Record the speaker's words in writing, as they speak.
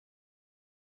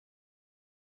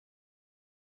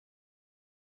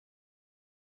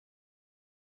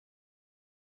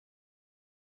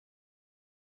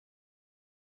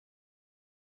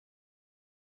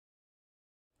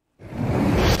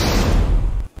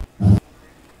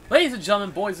Ladies and gentlemen,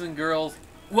 boys and girls,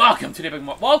 welcome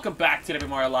back to the Big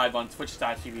Mario Live on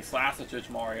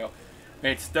Twitch.tv/JudgeMario.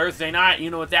 It's Thursday night.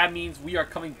 You know what that means. We are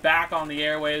coming back on the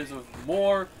airwaves with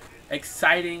more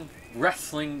exciting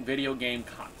wrestling video game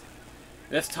content.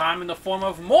 This time in the form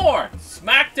of more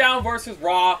SmackDown vs.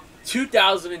 Raw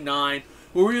 2009,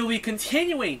 where we will be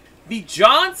continuing the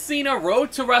John Cena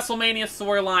Road to WrestleMania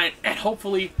storyline, and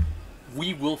hopefully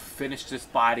we will finish this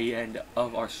by the end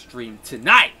of our stream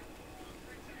tonight.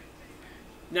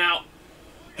 Now,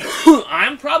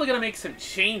 I'm probably going to make some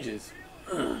changes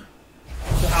to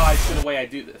the way I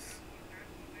do this.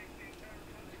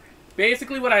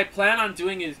 Basically, what I plan on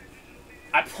doing is,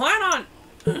 I plan on,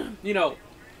 you know,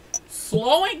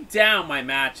 slowing down my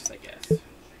matches, I guess.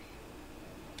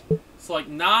 So, like,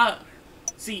 not...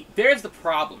 See, there's the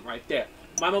problem right there.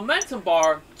 My momentum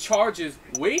bar charges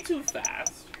way too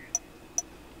fast,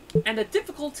 and the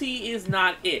difficulty is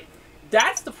not it.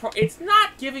 That's the it's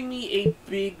not giving me a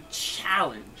big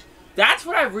challenge. That's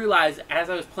what I realized as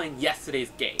I was playing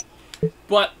yesterday's game.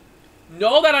 But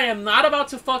know that I am not about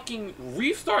to fucking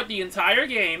restart the entire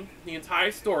game, the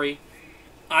entire story.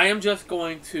 I am just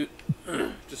going to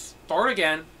just start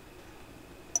again.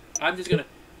 I'm just going to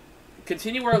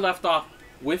continue where I left off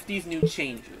with these new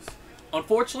changes.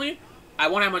 Unfortunately, I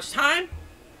won't have much time,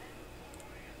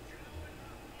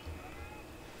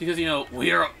 because, you know,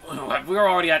 we're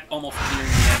already at almost near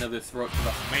the end of this Road to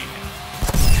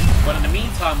WrestleMania. But in the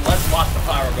meantime, let's watch the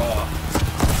power go off.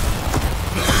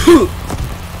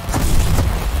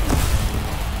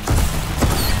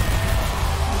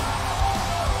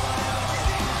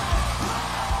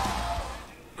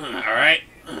 Alright.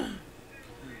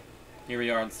 Here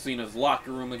we are in Cena's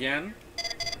locker room again.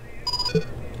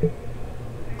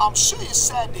 I'm sure you're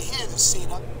sad to hear this,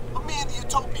 Cena, but me and the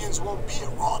Utopians won't be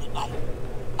at Raw tonight.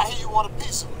 I hear you want a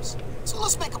piece of us, so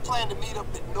let's make a plan to meet up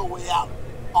at No Way Out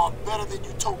on Better Than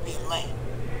Utopian Land.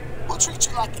 We'll treat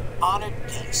you like an honored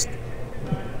guest.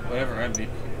 Whatever, MVP.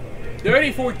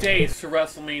 34 days to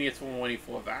WrestleMania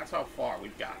 24. That's how far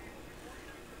we've got.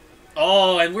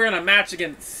 Oh, and we're in a match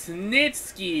against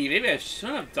Snitsky. Maybe I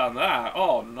shouldn't have done that.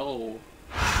 Oh, no.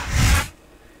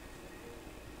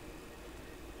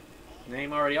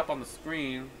 Name already up on the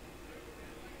screen.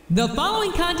 The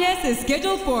following contest is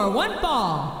scheduled for one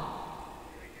fall.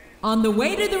 On the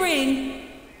way to the ring,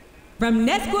 from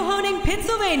Nesquehoning,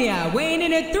 Pennsylvania, weighing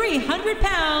in at 300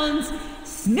 pounds,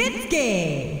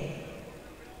 Snitsky.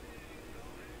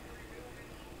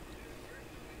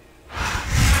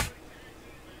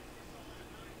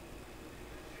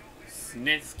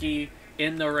 Snitsky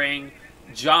in the ring.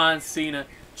 John Cena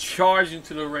charging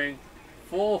to the ring.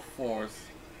 Full force.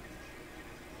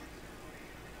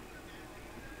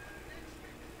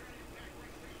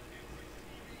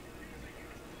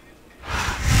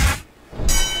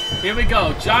 Here we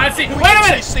go, John Cena. Wait a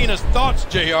minute! Cena's thoughts,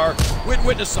 JR. We'd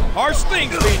witness some harsh things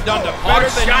being done to better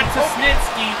than shot to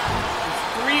Snitsky. His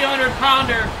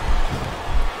 300-pounder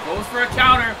goes for a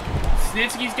counter.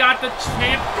 Snitsky's got the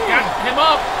champ, got him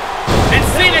up, and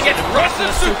Cena gets rushed to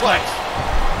the suplex.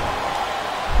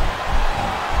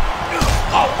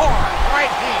 Oh, hard right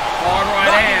hand. Hard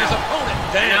right hand. His opponent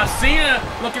down. Now Cena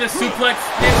looking to suplex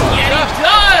Snitsky, and he does.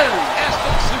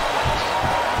 Fantastic suplex.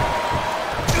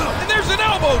 There's an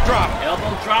elbow drop.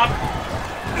 Elbow drop.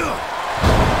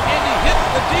 And he hits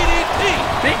the DDT.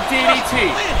 Big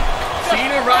DDT.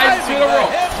 Cena rises to the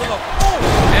rope.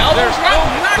 Elbow drop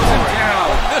knocks him down.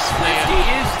 This man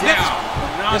is down,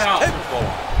 but not out. Capable.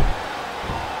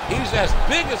 He's as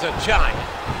big as a giant,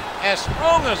 as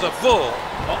strong as a bull.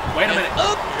 Oh, wait a minute.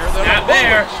 Not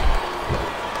there.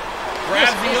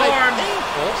 Grabs the arm.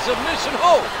 Painful submission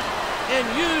hold, and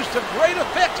used to great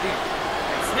effect here.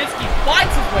 Snitsky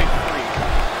fights his way free.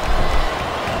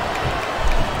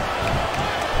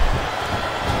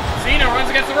 Cena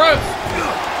runs against the ropes.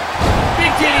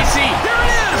 Big DDT. Here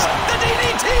it is, the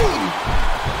DDT.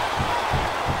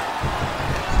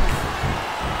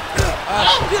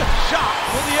 Stiff shot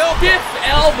with the elbow. Stiff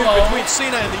elbow between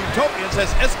Cena and the Utopians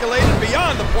has escalated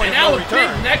beyond the point of no return.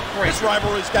 Big neck break. This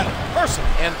rivalry's got personal.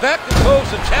 And that could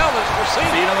pose a challenge for Cena.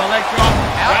 Cena the leg drop.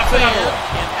 Outmanned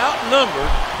and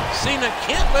outnumbered, Cena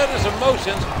can't let his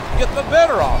emotions get the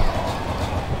better of him.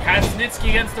 Has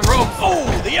Snitsky against the ropes. Oh,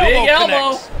 the elbow Big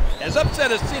elbow. Connects. As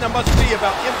upset as Cena must be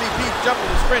about MVP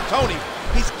jumping his friend Tony,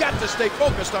 he's got to stay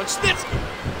focused on Snitsky.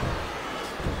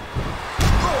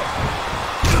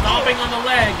 Stomping on the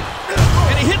leg.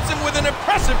 And he hits him with an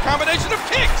impressive combination of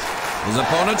kicks. His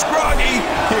opponent's groggy.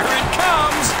 Here it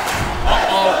comes.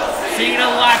 Uh-oh. Cena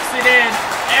locks it in.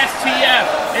 STF.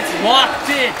 It's locked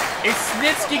in. Is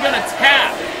Snitsky gonna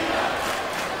tap?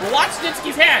 Watch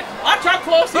Snitsky's hand. Watch how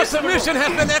close The submission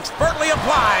has been expertly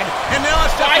applied, and now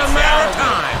it's just a matter of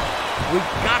time.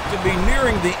 We've got to be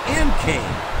nearing the end, King.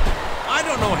 I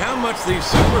don't know how much these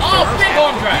superstars big have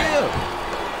arm to drag. give.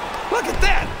 Look at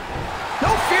that.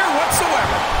 No fear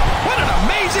whatsoever. What an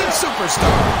amazing superstar.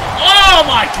 Oh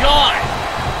my God!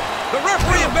 The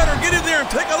referee had better get in there and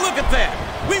take a look at that.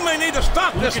 We may need to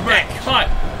stop Look this at that match. cut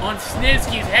on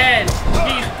Snitsky's head.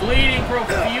 He's bleeding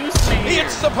profusely. He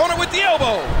hits his opponent with the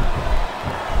elbow.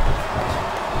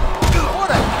 What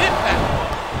a hit that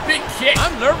was. Big kick.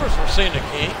 I'm nervous for Cena,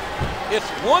 King. It's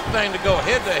one thing to go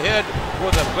head-to-head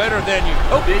with a better-than-you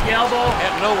Big elbow.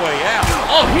 at No Way Out.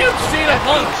 Oh, huge Cena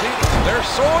punch. Their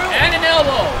soil? And an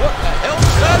elbow. What the hell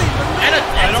does that even mean?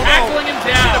 And tackling him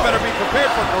Cena down. better be prepared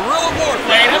for guerrilla warfare.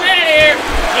 Wait a minute here.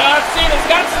 John Cena's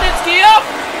got Snitsky up.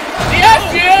 The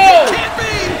FU. Can't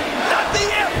be. Not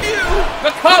the FU.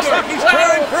 The cover. like he's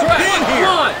trying for a pin here.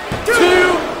 1,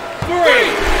 2, 3.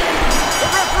 The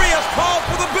referee has called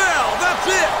for the bell.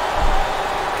 That's it.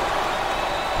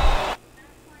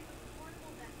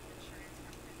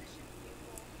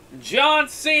 John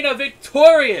Cena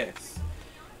victorious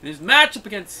in his matchup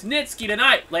against Snitsky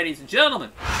tonight, ladies and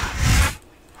gentlemen.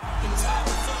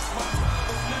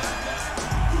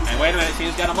 And wait a minute,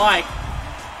 Cena's got a mic.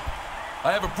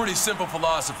 I have a pretty simple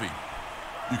philosophy.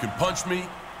 You can punch me,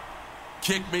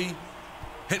 kick me,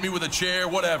 hit me with a chair,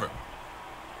 whatever.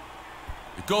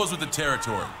 It goes with the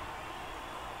territory.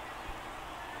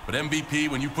 But MVP,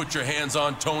 when you put your hands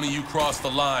on Tony, you cross the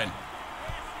line.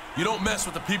 You don't mess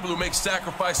with the people who make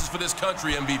sacrifices for this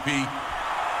country, MVP.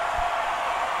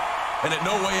 And at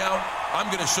No Way Out, I'm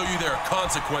gonna show you there are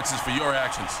consequences for your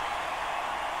actions.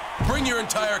 Bring your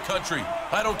entire country.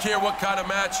 I don't care what kind of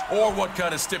match or what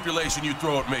kind of stipulation you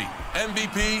throw at me.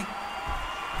 MVP,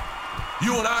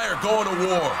 you and I are going to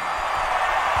war.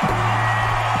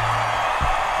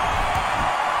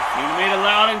 You made it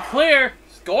loud and clear.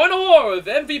 He's going to war with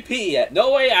MVP at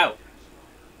No Way Out.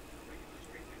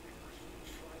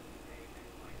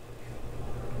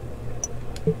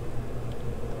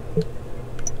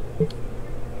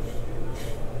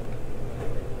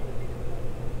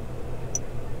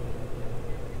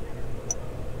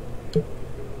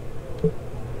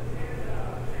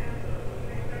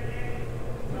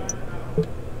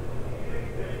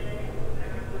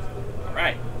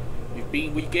 Alright, we've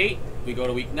beaten week 8, we go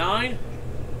to week 9,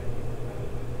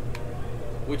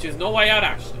 which is No Way Out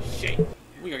actually. Shit.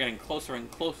 We are getting closer and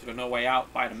closer to No Way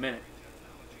Out by the minute.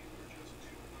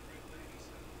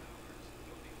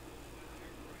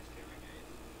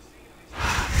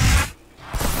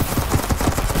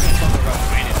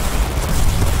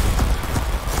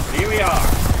 Here we are.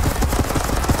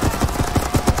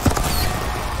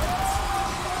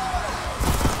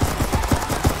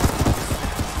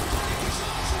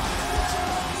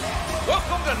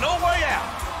 Welcome to No Way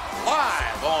Out,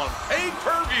 live on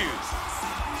pay-per-view.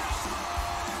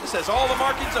 This has all the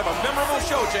markings of a memorable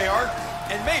show, JR,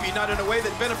 and maybe not in a way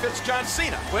that benefits John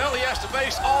Cena. Well, he has to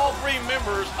face all 3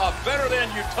 members of Better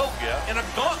Than Utopia in a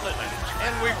gauntlet match.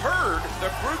 And we've heard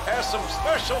the group has some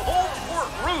special home court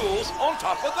rules on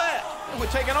top of that. It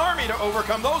would take an army to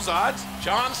overcome those odds.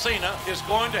 John Cena is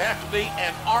going to have to be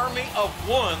an army of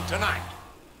 1 tonight.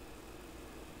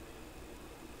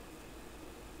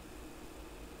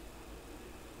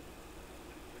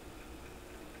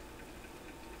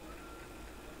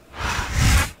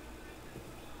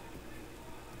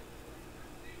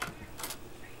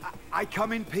 I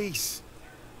come in peace.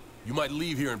 You might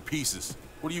leave here in pieces.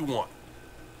 What do you want?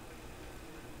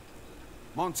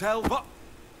 Montel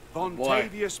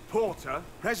Vontavious Porter,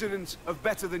 president of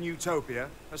Better Than Utopia,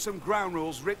 has some ground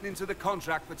rules written into the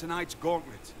contract for tonight's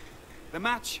gauntlet. The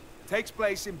match takes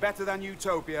place in Better Than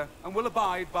Utopia and will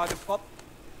abide by the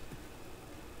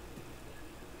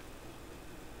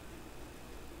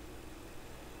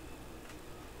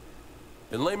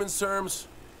In layman's terms,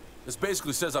 this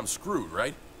basically says I'm screwed,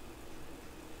 right?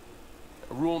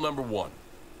 Rule number 1.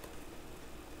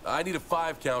 I need a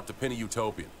 5 count to pin a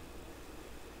Utopian.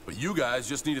 But you guys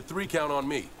just need a 3 count on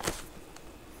me.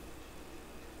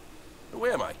 Who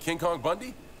am I, King Kong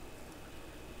Bundy?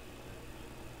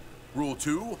 Rule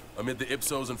 2, amid the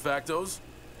ipsos and factos,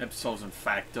 Ipsos and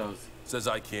factos. says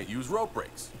I can't use rope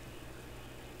breaks.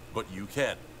 But you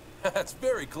can. That's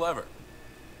very clever.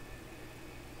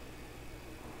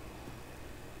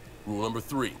 Rule number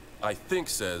 3, I think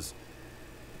says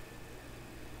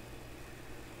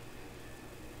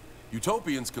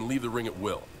Utopians can leave the ring at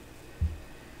will.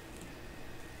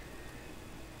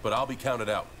 But I'll be counted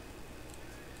out.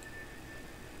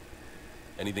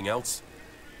 Anything else?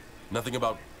 Nothing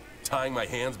about tying my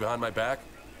hands behind my back?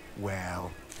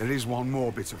 Well, There is one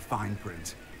more bit of fine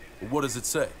print. What does it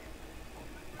say?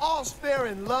 All's fair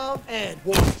in love and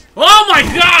war. Oh my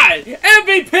God!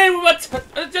 MVP was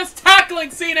just tackling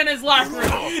Cena in his locker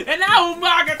room, and now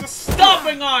Umaga just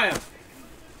stomping on him.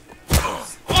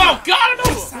 Oh God!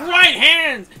 Those right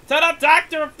hands to the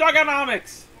doctor of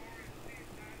thugonomics.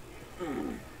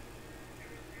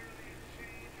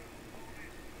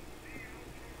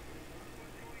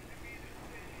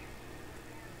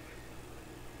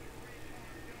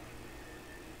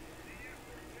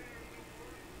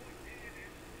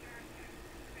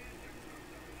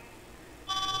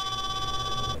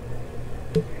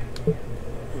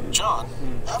 John,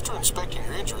 after inspecting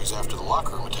your injuries after the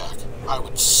locker room attack, I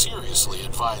would seriously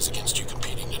advise against you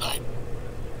competing tonight.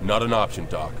 Not an option,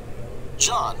 Doc.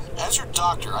 John, as your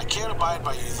doctor, I can't abide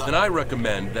by you. And I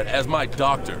recommend that as my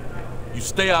doctor, you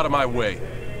stay out of my way.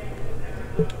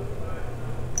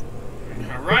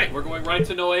 All right, we're going right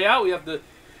to No Way Out. We have the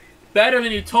Better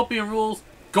Than Utopian Rules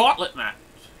Gauntlet match.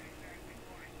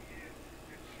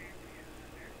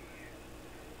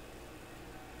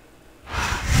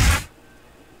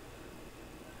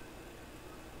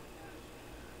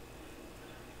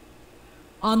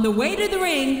 On the way to the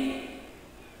ring,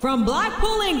 from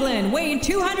Blackpool, England, weighing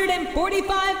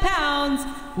 245 pounds,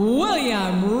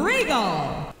 William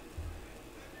Regal.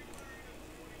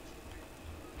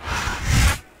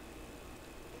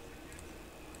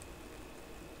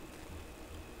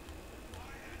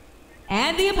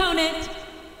 And the opponent,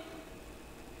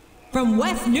 from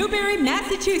West Newbury,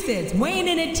 Massachusetts, weighing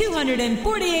in at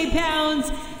 248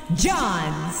 pounds,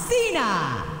 John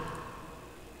Cena.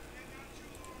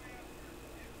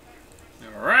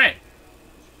 All right.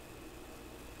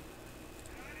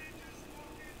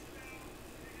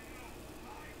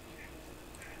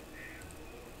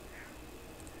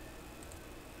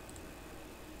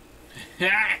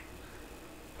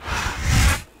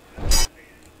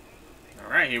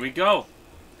 Alright, here we go.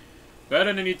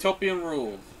 Better Than Utopian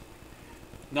Rules.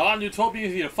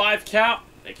 Non-Utopians need a 5 count.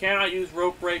 They cannot use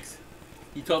rope breaks.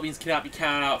 Utopians cannot be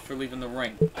counted out for leaving the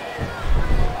ring.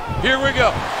 Here we go.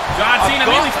 John Cena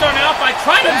immediately starting out by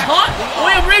trying to taunt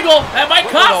William Regal. That might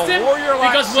cost him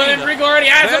because William Regal already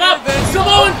has him up.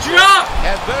 Samoan drop.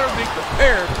 Had better be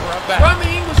prepared for a battle. From the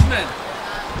Englishman.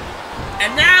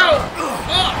 And now,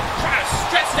 trying to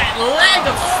stretch that leg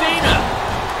of Cena.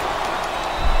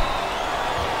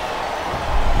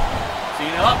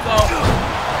 Cena up though.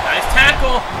 Nice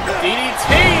tackle.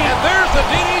 DDT. And there's the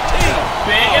DDT.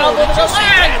 Big elbow to the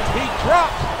leg. He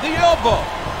drops the elbow.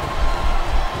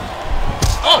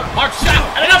 Oh, hard shot.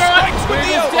 And another one.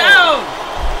 Regal's down.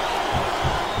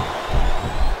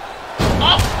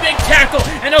 Oh, big tackle.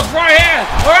 And those right hands.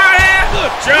 Right hand.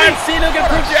 John Cena can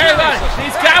prove to everybody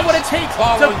he's got what it takes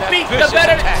to beat the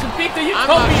better, to beat the Utopian.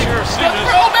 I'm not sure Cena's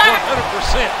throw back.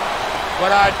 100%, but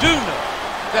I do know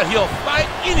that he'll fight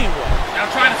anyway. Now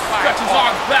trying to stretch his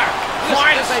arms back.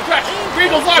 Trying to stretch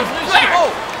Regal's arms back.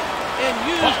 And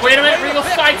wait a minute.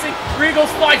 Regal's fighting. Regal's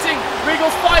fighting.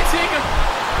 Regal's fighting.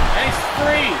 And he's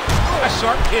free. A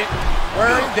sharp kick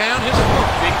wearing down his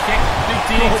opponent. Big kick, big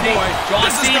DDT.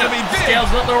 John Cena scales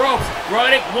up the ropes.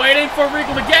 Waiting for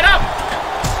Regal to get up.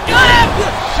 Got him!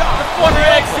 Good shot. The former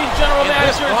NXT General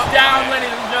Manager is down,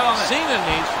 ladies and gentlemen. Cena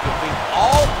needs to defeat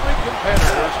all 3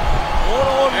 competitors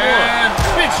one-on-one. And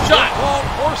big shot. Called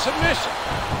for submission.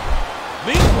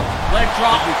 Meanwhile, Leg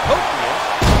drop. Utopia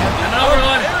has the Another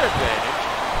one. unfair advantage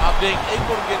of being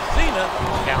able to get Cena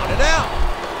counted out.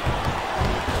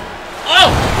 Oh,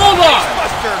 bulldog!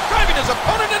 Buster driving his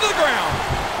opponent into the ground.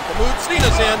 The mood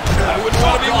Cena's in. I wouldn't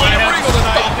want to be William Regal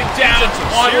tonight. Stomping down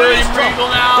on William Regal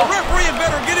now. The referee had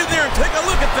better get in there and take a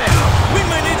look at that. We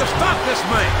may need to stop this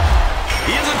man.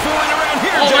 He isn't fooling around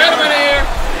here, Oh, wait a minute here.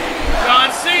 John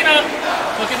Cena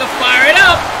looking to fire it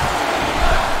up.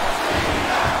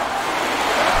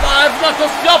 5-knuckle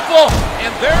shuffle.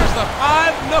 And there's the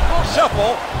 5-knuckle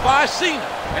shuffle by Cena.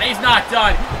 And he's not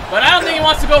done. But I don't think he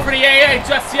wants to go for the AA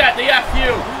just yet, the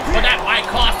FU. But that might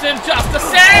cost him just the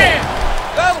same.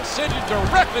 That'll send you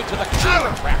directly to the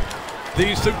chiropractor.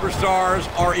 These superstars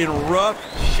are in rough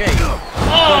shape.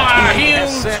 Oh, a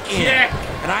huge kick.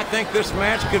 And I think this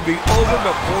match could be over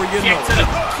before you know it.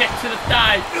 Kick to the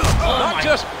thigh. Oh, Not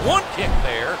just one kick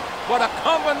there, but a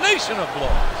combination of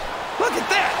blows. Look at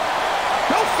that.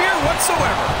 No fear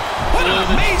whatsoever. What an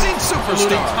amazing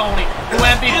superstar. Tony, who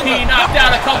MVP knocked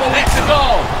out a couple weeks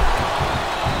ago.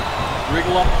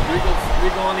 Regal on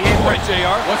the apron. Right,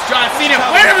 JR. What's John Cena?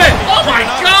 Wait a minute! Oh my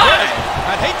God!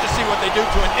 I'd hate to see what they do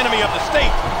to an enemy of the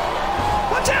state.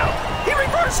 Watch out! He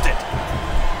reversed it.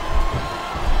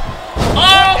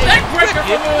 Oh, neck breaker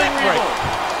from William Regal.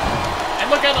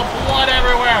 And look at the blood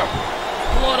everywhere.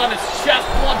 blood on his chest,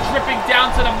 blood dripping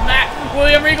down to the mat.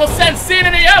 William Regal sends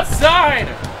Cena to the outside.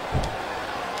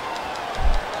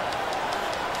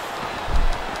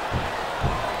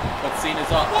 But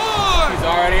Cena's up. He's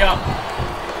already up.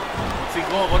 What's he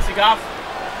going? What's he got?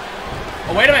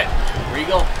 Oh, wait a minute.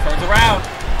 Regal turns around.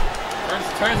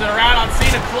 Turns it around on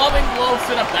Cena, clubbing blows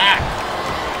to the back.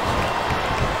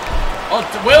 Oh,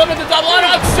 William with the double on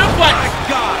suplex. My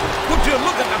God, would you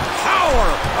look at the power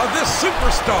of this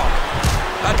superstar?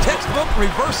 A textbook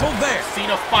reversal there.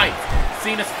 Cena fights.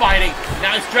 Cena's fighting.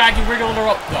 Now he's dragging Regal on the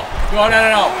rope. No.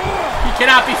 He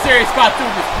cannot be serious about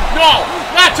doing this. No,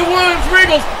 not to Williams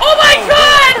Regals. Oh my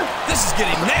God! This is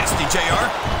getting nasty, JR.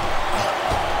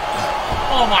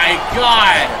 Oh my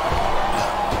God!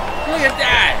 Look at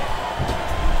that!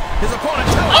 His opponent.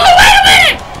 Oh, wait a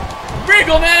minute!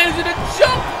 Regal manages to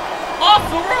jump off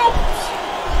the ropes.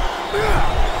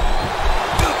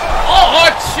 Oh,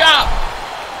 hard chop.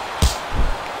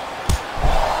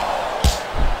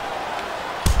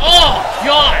 Oh,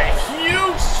 God.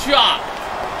 Huge chop.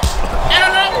 And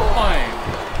another one.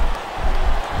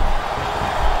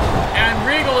 And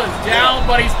Regal is down,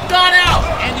 but he's not out.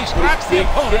 And he strikes the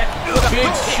opponent.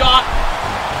 Big shot.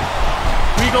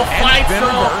 Regal fights,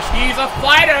 though. He's a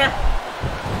fighter.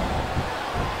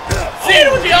 Cena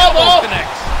with the elbow.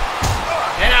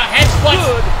 And a headbutt.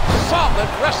 Good, solid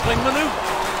wrestling maneuver.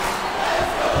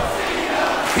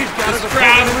 He's got this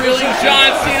crowd really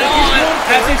John Cena on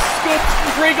as he scoops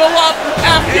Regal up.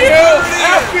 After you,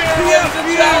 ladies and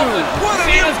gentlemen.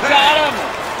 Cena's got him.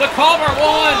 The cover.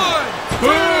 1, 2,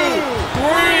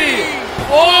 3,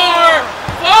 4,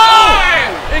 5.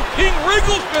 And King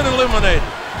Regal's been eliminated.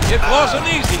 It wasn't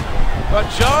easy, but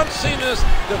John Cena's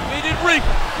defeated Regal.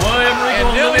 William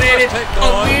Regal eliminated.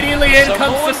 Immediately in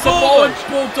comes the Samoan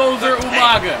bulldozer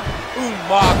Umaga.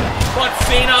 But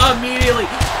Cena immediately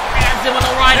grabs him with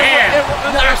the right hand,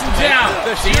 knocks him down.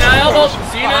 Cena elbow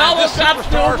taps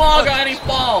to Umaga and he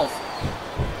falls.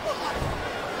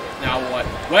 Now what?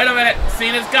 Wait a minute.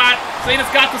 Cena's got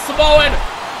the Samoan.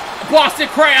 Boston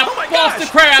Crab. Boston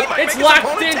Crab. It's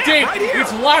locked in deep.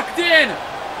 It's locked in.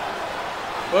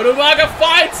 But Umaga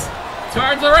fights,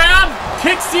 turns around,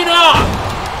 kicks Cena off.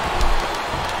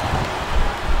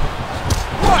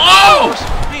 Oh!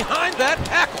 Behind that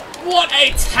tackle. What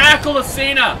a tackle to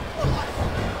Cena.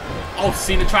 Oh,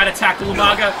 Cena tried to tackle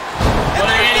Umaga.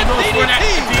 But he goes for an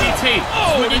DDT.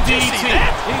 Oh, did you see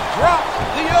that? He dropped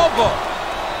the elbow.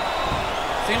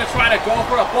 Cena trying to go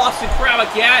for a Boston Crab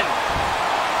again.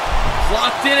 It's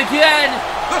locked in again.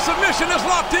 The submission is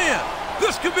locked in.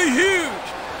 This could be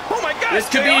huge. Oh my God! This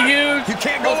could be huge. You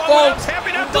can't go on without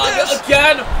tapping out to Umaga this.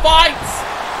 again fights.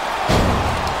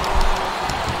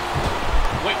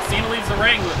 Wait, Cena leaves the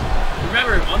ring.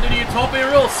 Remember, under the Utopian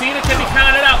rules, Cena can be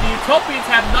counted out. The Utopians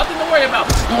have nothing to worry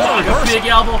about. Umaga, big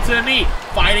elbow to the knee,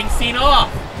 fighting Cena off.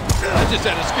 I just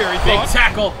had a scary big thought.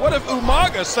 tackle. What if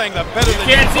Umaga sang the better than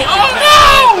can't see? Utopian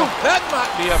Oh no! That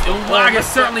might be a Umaga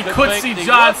certainly could see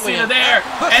John Cena there.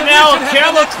 And now a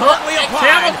camel clutch.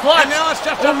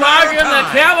 Umaga in the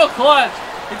camel clutch.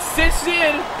 It sits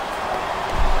in.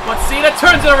 But Cena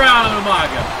turns it around on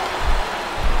Umaga.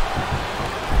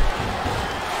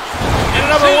 And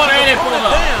number 180 pulled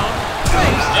up.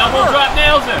 Elbow drop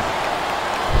nails him.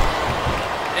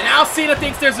 And now Cena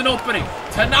thinks there's an opening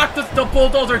to knock the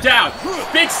bulldozer down.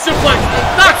 Big suplex.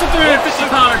 Knocks the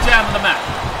 350-pounder down to the mat.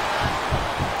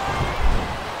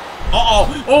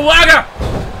 Umaga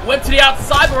went to the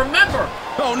outside, but remember,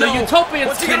 the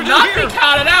Utopians cannot be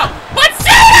counted out. But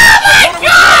Cena, my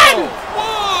God!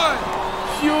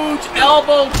 Huge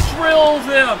elbow drills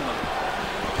him.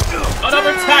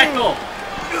 Another tackle.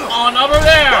 Another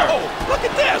there. Oh, look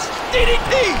at this.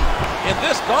 DDT. In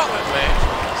this gauntlet match,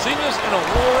 Cena's in a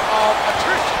war of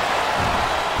attrition.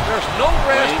 There's no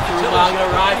rest until Umaga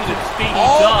rises to his feet. He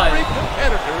all does. 3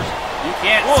 competitors. You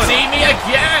can't see me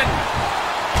again.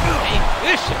 A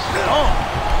vicious stomp.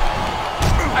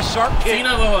 A sharp kick.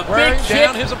 Cena with a wearing big kick.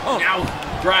 down his opponent. Now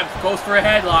goes for a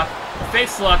headlock,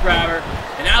 face lock rather,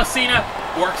 and now Cena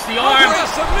works the arm. For a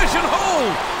submission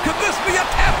hold. Could this be a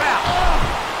tap out?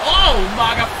 Oh,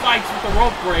 Umaga fights with the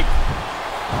rope break.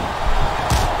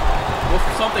 Goes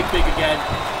for something big again.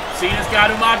 Cena's got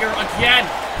Umaga again,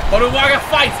 but Umaga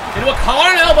fights into a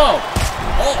collar and elbow.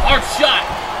 Oh, hard shot.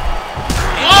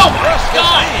 Oh my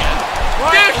God!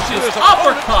 Vicious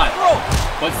uppercut.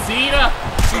 But Cena,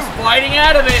 he's fighting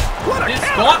out of it. This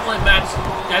gauntlet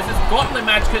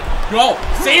match could go.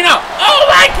 Cena! Oh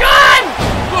my God!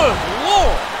 Good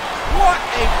Lord! What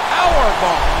a power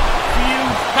bomb!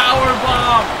 Huge power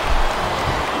bomb.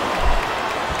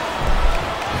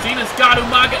 Cena's got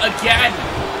Umaga again.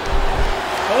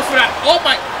 Goes for that. Oh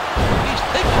my! He's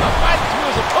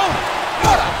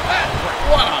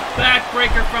What a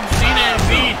backbreaker from Cena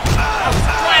indeed.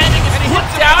 Slamming his foot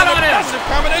down on him. That's a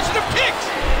combination of kicks.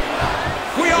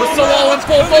 With Samoan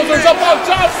bulldozers up on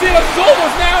John Cena's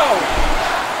shoulders now.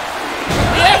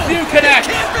 The FU connect.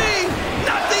 Can't be.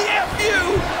 Not the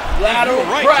FU. Lateral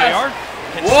Right, press. JR.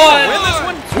 Can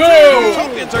 1,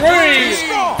 2, 3,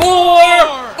 4.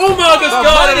 Umaga's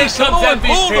got it. Here comes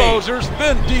MVP. Bulldozer's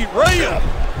been derailed.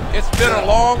 It's been a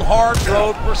long, hard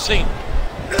road for Cena.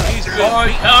 He's been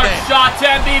Hard shot to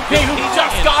MVP, who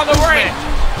just got in the ring.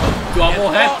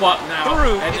 Double headbutt now.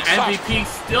 And MVP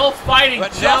still fighting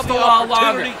just a while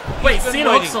longer. Wait,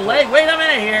 Cena hooks the leg. Wait a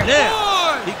minute here.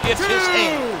 Now, he gets his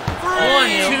hand. 1,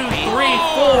 2, 3,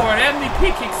 4. And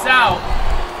MVP kicks out.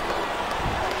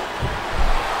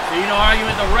 Cena arguing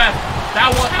with the ref.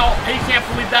 That was how he can't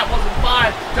believe that wasn't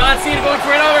 5. John Cena going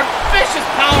for another vicious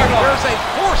power bomb. There's a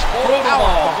forceful Power power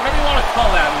bomb. Whatever you want to call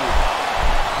that move.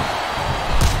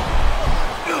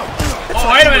 Oh,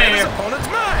 wait a minute here.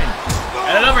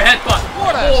 And another headbutt.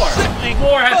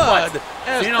 More headbutts.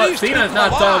 Cena's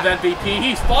not done with MVP.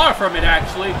 He's far from it,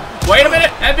 actually. Wait a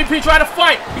minute. MVP trying to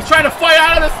fight. He's trying to fight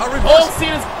out of this. Oh,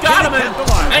 Cena's got him. And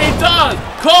he does.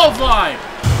 Clothesline.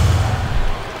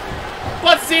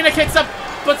 But Cena kicks up.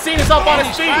 But Cena's up on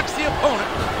his feet. The opponent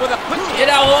with a quick You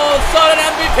know, all of a sudden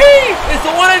MVP is the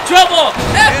one in trouble.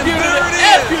 FU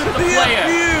to the player.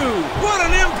 What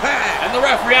an impact. And the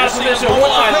referee out of position. 1, 2,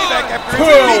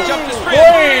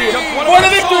 3. What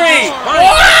are the 3?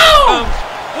 Wow!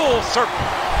 Full circle.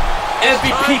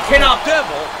 MVP cannot.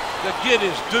 Devil to get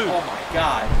his due. Oh my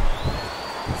God.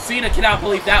 Cena cannot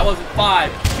believe that wasn't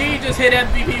 5. He just hit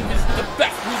MVP with the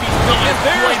best move he's done in his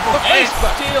playbook. And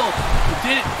still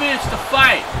didn't finish the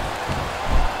fight.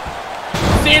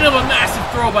 Cena with a massive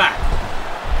throwback.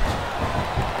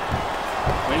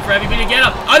 Waiting for MVP to get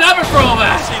up. Another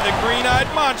throwback. See the green-eyed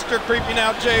monster creeping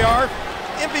out, JR.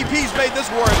 MVP's made this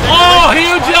war. Oh,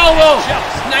 huge elbow.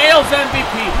 Nails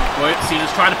MVP. Wait,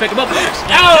 Cena's trying to pick him up.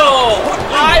 Oh,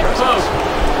 high post.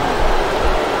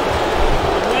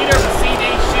 The leader of the C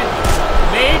Nation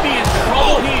may be in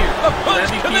trouble here.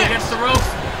 MVP against the ropes.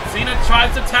 Cena tries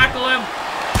to tackle him.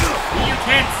 You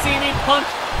can't see me punch.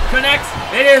 Connects.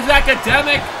 It is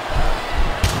academic.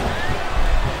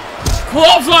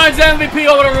 Clotheslines MVP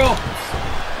over the rope.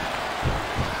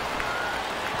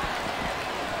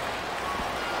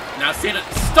 Now Cena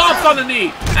stomps on the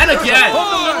knee. And again.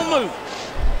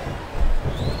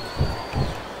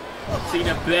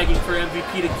 Cena begging for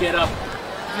MVP to get up.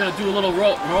 He's gonna do a little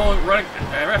rolling.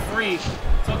 Referee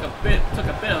took a bit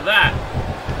of that.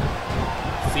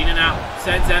 Cena now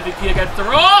sends MVP against the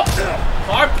rope.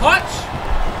 Hard punch.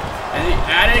 And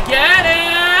at it again,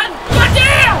 and got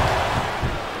down!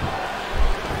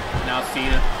 Now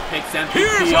Cena picks MVP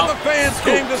Here's up, what the fans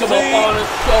came to scoops him see. up on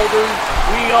his shoulders.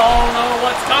 We all know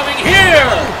what's coming here!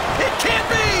 It can't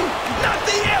be! Not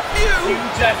the FU!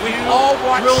 Huge FU all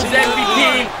watched drills Cena.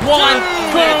 MVP. 1,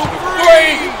 2,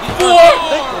 3, 4,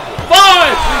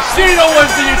 5! Cena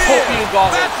wins the Utopian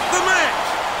Gauntlet. That's the match!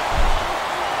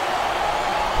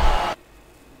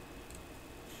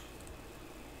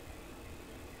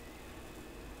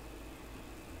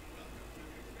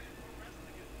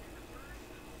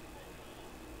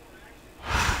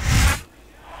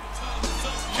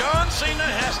 John Cena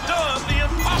has done the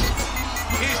impossible.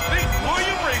 He's beat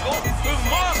William Regal,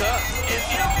 Umaga, and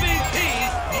MVP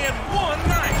in one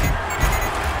night.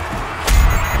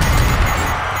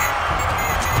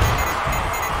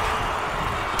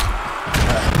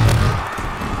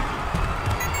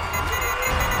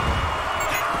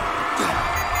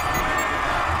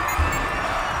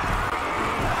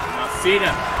 Now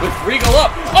Cena with Regal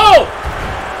up. Oh!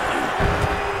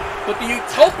 But the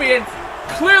Utopians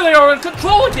clearly are in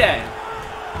control again.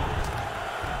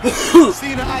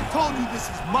 Cena, I told you this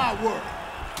is my world.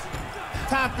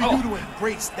 Time for you to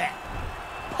embrace that.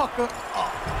 Pucker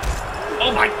up.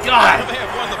 Oh my God! They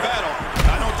have won the battle.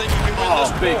 I don't think you can win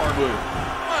this Big war. move.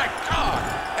 My God,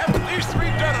 haven't these 3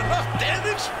 done enough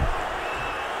damage?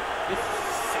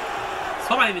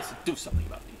 Somebody needs to do something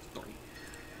about these 3.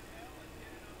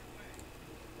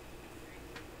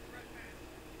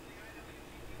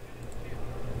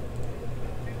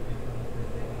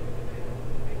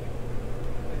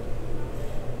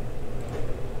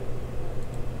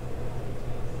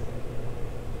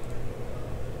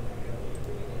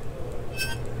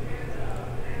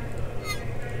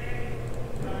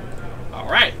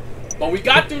 Alright. But we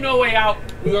got through No Way Out.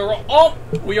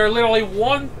 We are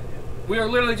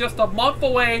literally just a month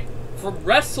away from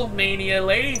WrestleMania,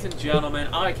 ladies and gentlemen.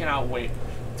 I cannot wait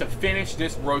to finish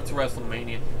this Road to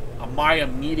WrestleMania. I might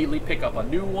immediately pick up a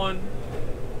new one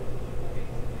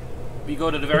we go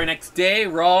to the very next day,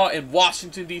 Raw in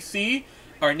Washington, D.C.,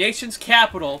 our nation's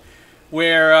capital,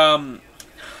 where, I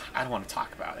don't want to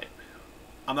talk about it.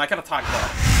 I'm not going to talk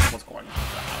about what's going on.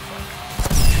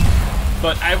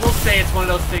 But I will say it's one of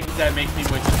those things that makes me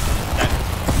wish, that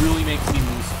really makes me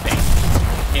lose faith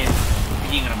in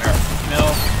being an American. You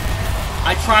know,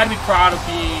 I try to be proud of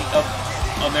being of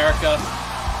America,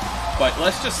 but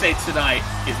let's just say tonight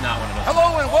is not one of those.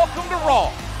 Hello and welcome to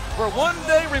Raw. We're one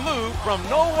day removed from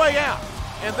No Way Out,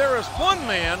 and there is one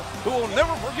man who will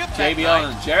never forget that JBL night,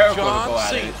 and Jericho John go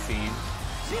at it, Cena. it seems.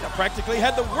 Cena practically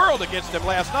had the world against him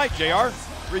last night, JR.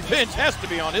 Revenge has to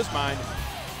be on his mind.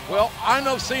 Well, I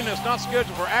know Cena is not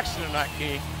scheduled for action tonight,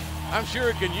 King. I'm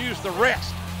sure he can use the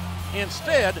rest.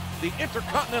 Instead, the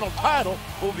Intercontinental title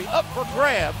will be up for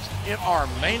grabs in our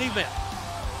main event.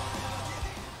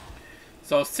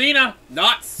 So Cena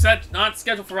not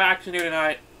scheduled for action here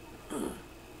tonight.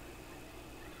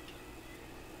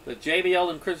 But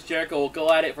JBL and Chris Jericho will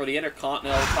go at it for the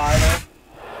Intercontinental title.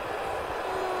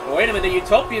 But wait a minute, the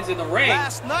Utopian's in the ring.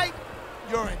 Last night,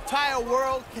 your entire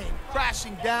world came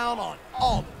crashing down on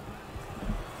all of it.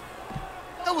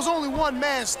 There was only one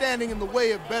man standing in the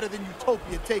way of Better Than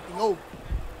Utopia taking over.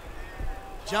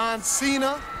 John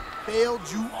Cena failed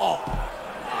you all.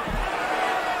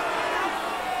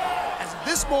 As of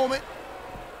this moment,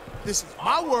 this is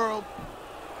my world,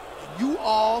 and you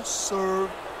all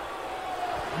serve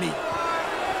me.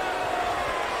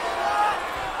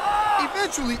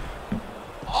 Eventually,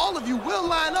 all of you will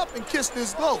line up and kiss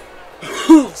this globe.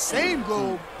 The same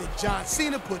globe that John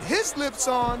Cena put his lips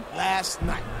on last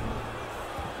night.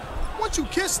 Once you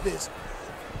kiss this,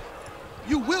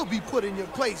 you will be put in your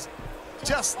place,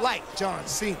 just like John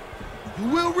Cena. You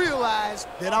will realize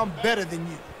that I'm better than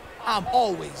you. I'm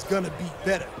always gonna be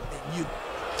better than you.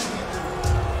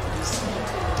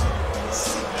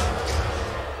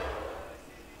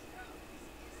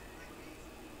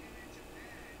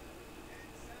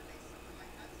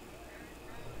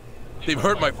 They've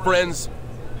hurt my friends.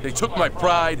 They took my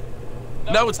pride.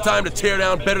 Now it's time to tear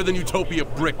down Better Than Utopia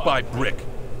brick by brick.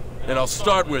 And I'll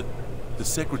start with the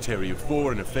Secretary of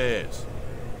Foreign Affairs.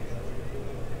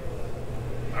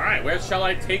 Alright, where shall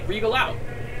I take Regal out?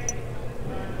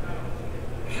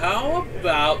 How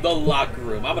about the locker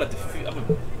room?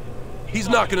 He's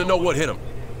not gonna know what hit him.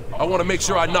 I want to make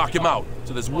sure I knock him out,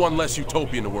 so there's one less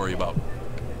Utopian to worry about.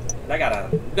 I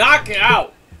gotta knock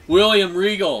out William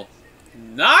Regal.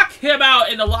 Knock him out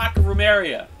in the locker room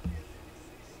area.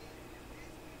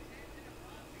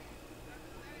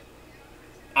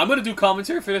 I'm gonna do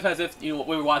commentary for this as if, you know,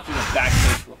 we were watching a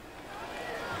backstage.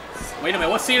 Wait a minute,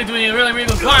 what's Cena doing in William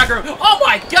Regal's locker room? Oh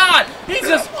my God! He's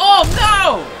just, oh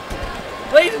no!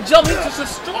 Ladies and gentlemen, he's just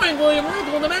destroying William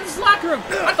Regal in the men's locker room.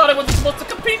 I thought I wasn't supposed to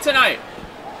compete tonight.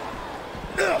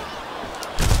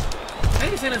 And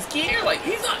he's in his gear, like,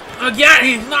 he's not, again,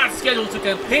 he's not scheduled to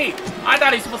compete. I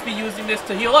thought he's supposed to be using this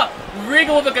to heal up.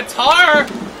 Regal with a guitar.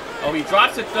 Oh, he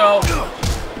drops it though.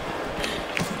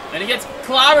 And he gets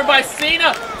clobbered by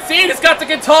Cena. Cena's got the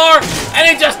guitar, and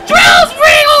he just drills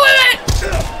Regal with it!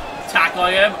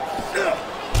 Tackling him.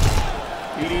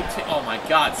 DDT. Oh my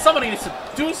God, somebody needs to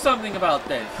do something about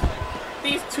this.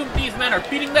 These men are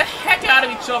beating the heck out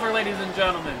of each other, ladies and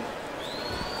gentlemen.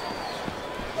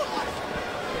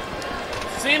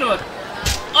 Cena,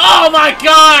 oh my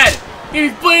God!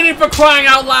 He's bleeding for crying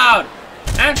out loud!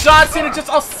 And John Cena just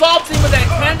assaults him with that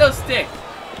kendo stick.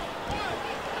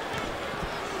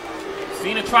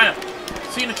 Cena trying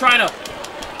to.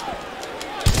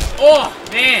 Oh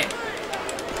man!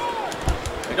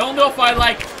 I don't know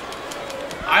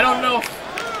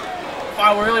if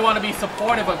I really want to be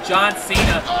supportive of John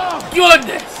Cena.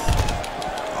 Goodness!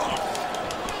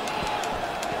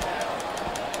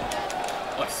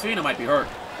 Oh, Cena might be hurt.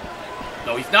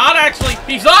 No, he's not actually.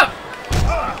 He's up!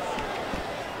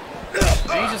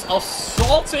 And he's just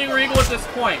assaulting Regal at this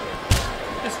point.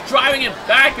 Just driving him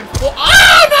back and forth.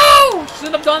 Oh no!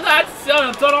 Shouldn't have done that. Shouldn't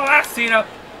have done all that, Cena.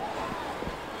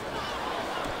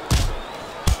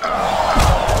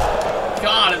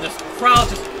 God, and this crowd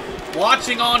just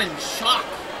watching on in shock,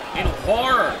 in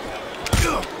horror.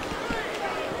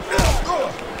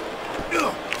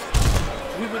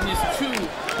 We witnessed two,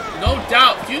 no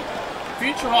doubt,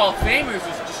 future Hall of Famers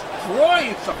just destroy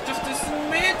each other, just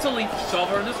dismantle each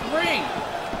other in this ring.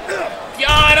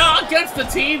 God, against the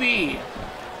TV.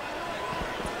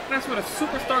 That's where the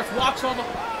superstars watch all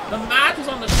the matches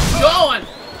on the show, and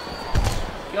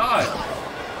God.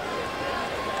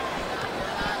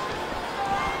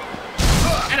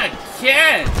 And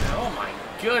again! Oh my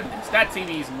goodness, that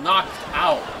TV's knocked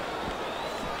out.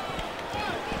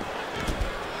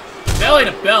 Belly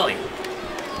to belly.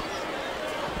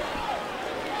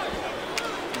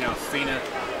 Now Cena.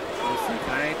 Let's see,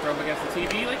 can I throw him against the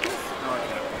TV like this? No, I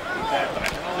can't do that, but I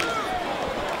can always.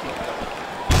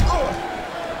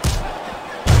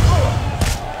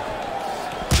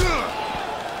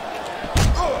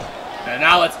 And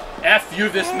now let's F you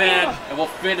this man, and we'll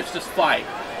finish this fight.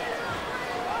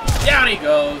 Down he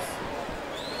goes.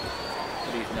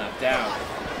 But he's not down.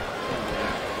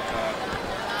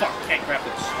 Fuck, can't grab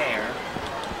the chair.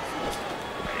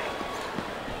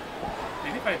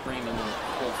 Maybe if I bring him a little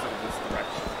closer to this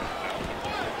direction.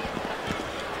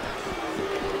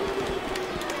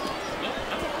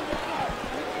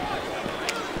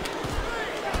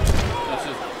 Let's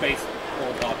just base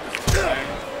hold off this way.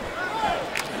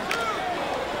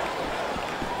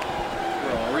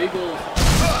 Regal's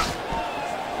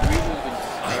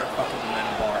entire fucking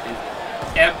momentum bar is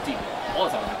empty.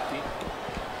 Was on empty.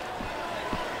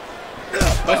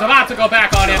 But it's about to go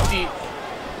back on empty.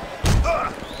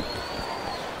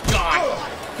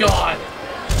 God.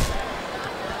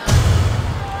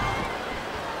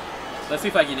 Let's see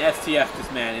if I can STF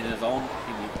this man in his own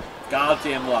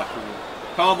goddamn locker room.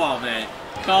 Come on, man.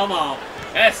 Come on.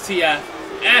 STF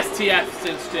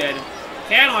instead.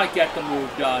 Can I get the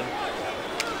move done?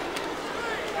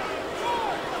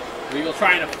 Regal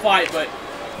trying to fight, but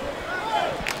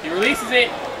he releases it.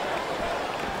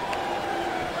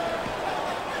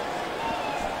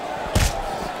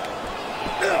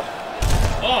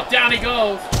 Oh, down he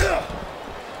goes.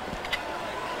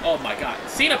 Oh my God.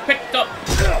 Cena picked up.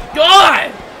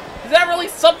 God! Is that really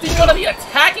something you're gonna be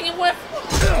attacking him with?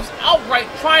 He's outright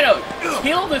trying to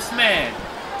kill this man.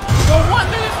 No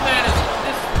wonder this man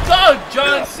is thug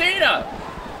John Cena.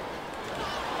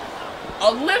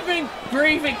 A living,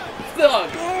 breathing thug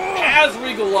has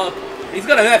Regal up. He's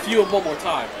gonna F you him one more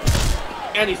time.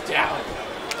 And he's down.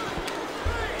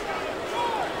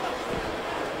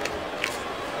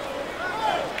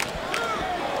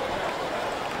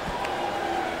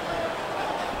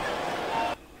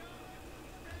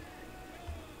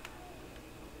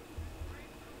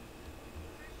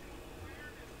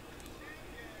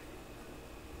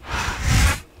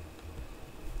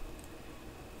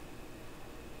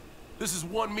 This is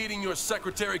one meeting your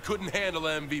secretary couldn't handle,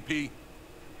 MVP.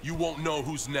 You won't know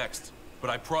who's next, but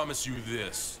I promise you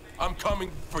this. I'm coming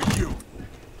for you.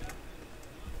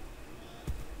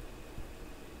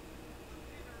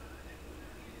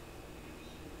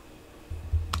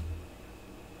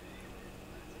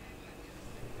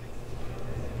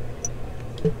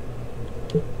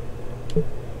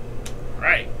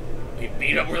 Right. He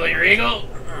beat up Willie Regal.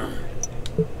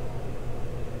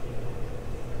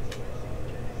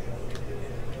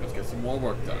 Some more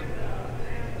work done.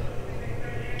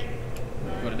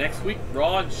 Go to next week,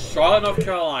 Raw in Charlotte, North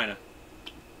Carolina.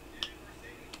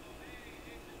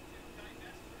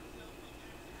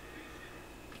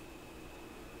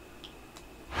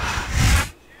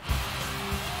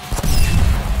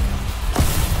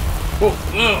 Whoa,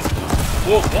 whoa,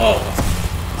 whoa, whoa.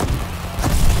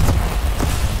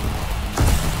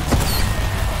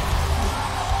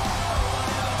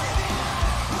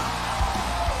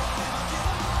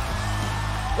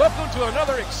 Welcome to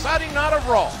another exciting night of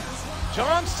Raw.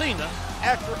 John Cena,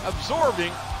 after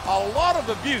absorbing a lot of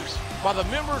abuse by the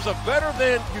members of Better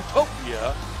Than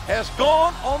Utopia, has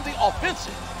gone on the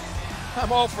offensive.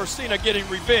 I'm all for Cena getting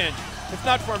revenge. If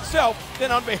not for himself,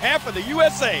 then on behalf of the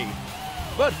USA.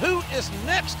 But who is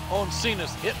next on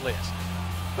Cena's hit list?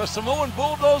 The Samoan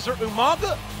bulldozer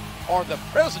Umaga or the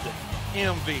President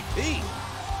MVP?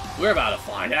 We're about to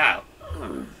find out.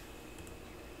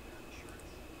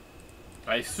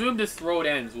 I assume this road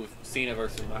ends with Cena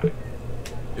versus Umaga.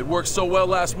 It worked so well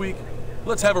last week.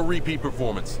 Let's have a repeat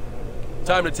performance.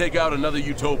 Time to take out another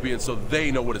Utopian so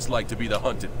they know what it's like to be the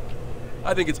hunted.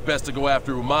 I think it's best to go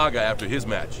after Umaga after his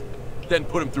match. Then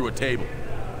put him through a table.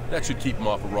 That should keep him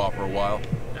off of Raw for a while.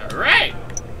 Alright!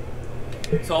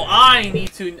 So I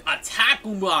need to attack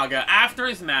Umaga after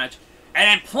his match and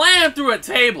then plan him through a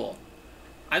table.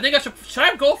 I think I should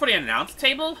I go for the announce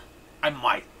table? I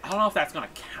might. I don't know if that's gonna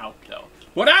count though.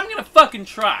 But I'm gonna fucking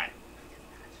try.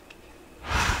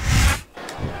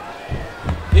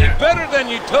 In Better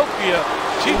Than Utopia,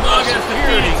 Chief Umaga is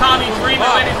defeating Tommy Dreamer,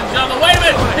 ladies and gentlemen. Wait a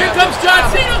minute! Here comes John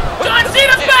Cena! John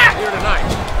Cena's back! Here tonight.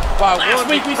 Last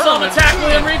week we saw him attack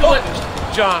William Regal.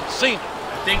 John Cena.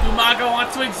 I think Umaga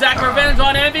wants to exact revenge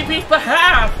on MVP's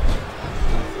behalf.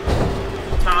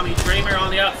 Tommy Dreamer on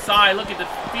the outside, looking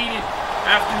defeated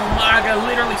after Umaga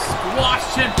literally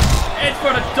squashed him. Heads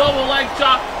for the double leg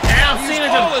chop, Now Cena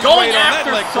just going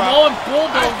after Samoan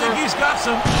Bulldozer. I think he's got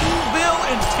some evil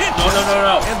intentions.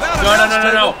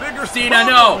 No. Cena,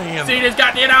 no. Cena's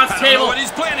got the announce table. I don't know what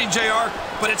he's planning, JR,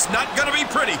 but it's not going to be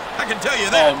pretty. I can tell you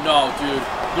that. Oh, no, dude.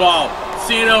 No.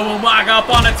 Cena Umaga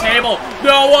up on the table.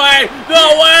 No way.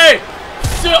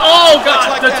 Oh,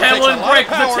 God. The table didn't break.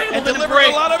 The table didn't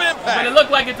break. But it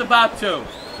looked like it's about to.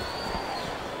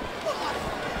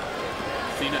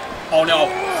 Cena. Oh, no.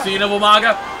 Cena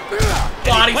Umaga.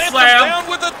 Body slam. Down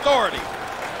with authority.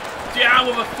 Down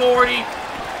with authority.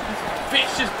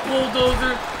 Vicious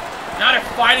Bulldozer. Now they're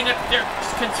fighting. They're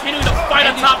just continuing to fight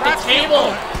on top of the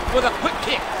table. With a quick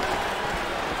kick.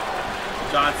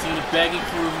 John Cena begging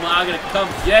for Umaga to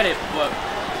come get it, but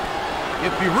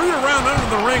if you root around under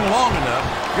the ring long enough,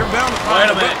 you're bound to find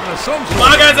a button of some sort.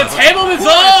 Umaga has a table of his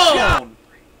own.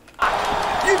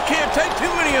 You can't take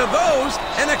too many of those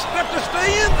and expect to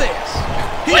stay in this.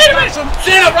 Wait a minute!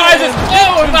 Cena rises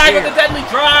forward back with a deadly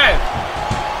drive.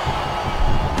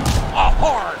 A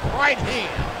hard right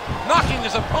hand, knocking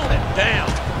his opponent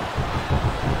down.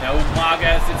 Now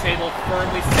Umaga has the table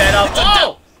firmly set up.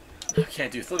 Oh! I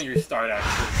can't do this. Let me restart,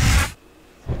 actually.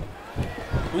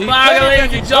 Umaga,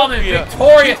 ladies and gentlemen,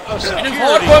 victorious in his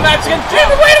hardcore match against Wait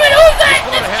a minute, who's that?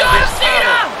 It's John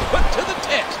Cena! Put to the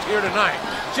test here tonight.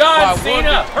 John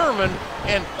Cena! Determined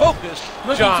and focused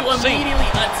John Cena. Looking to immediately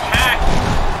attack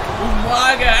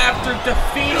Umaga after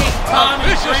defeating Tommy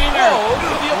Dreamer.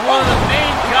 One of the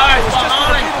main guys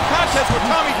behind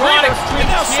Chronic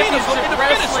Street Championship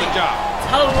Wrestling.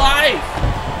 Tell life.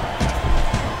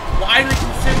 Widely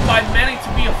considered by many to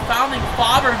be a founding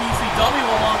father of ECW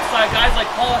alongside guys like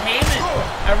Paul Heyman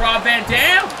and Rob Van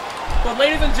Dam. But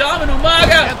ladies and gentlemen,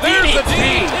 Umaga,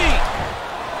 DDT.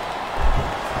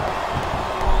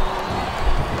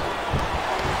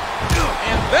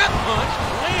 And that punch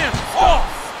lands off.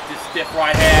 This stiff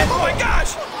right hand. Oh my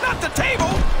gosh, not the table.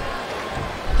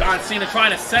 John Cena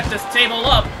trying to set this table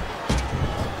up.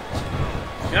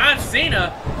 John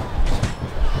Cena.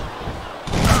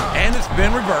 And it's been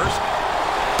reversed.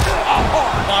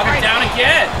 Umaga down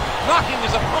again. Knocking his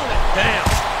opponent down.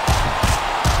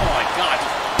 Oh my God.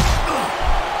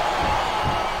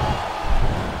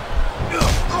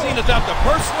 Cena's out to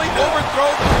personally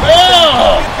overthrow the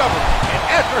Mexican government. And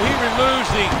after he removes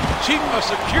the chief of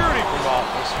security from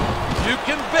office, you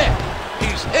can bet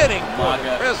he's heading for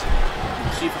the president.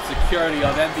 The chief of security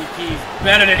of MVP's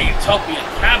better than Utopia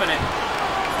cabinet.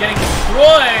 Getting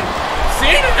destroyed.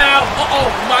 Cena now.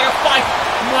 Umaga fight.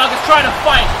 Umaga's trying to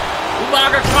fight.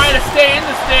 Umaga trying to stay in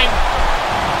this thing.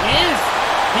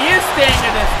 He is staying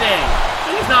in this thing.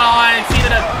 He's not allowing Cena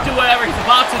to do whatever he's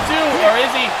about to do, or is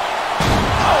he?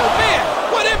 Oh man,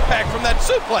 what impact from that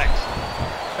suplex.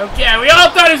 Okay, we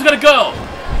all thought he was gonna go.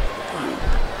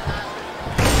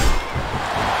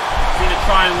 Cena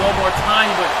trying one more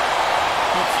time, but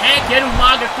he can't get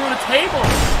Umaga through the table.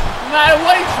 No matter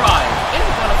what he tries,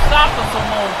 it's gonna stop the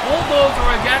Samoan Bulldozer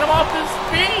or get him off his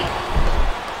feet.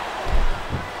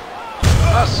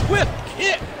 A swift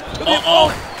kick to the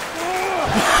opponent.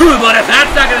 But if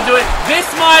that's not gonna do it, this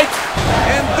might.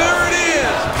 And there it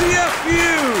is, the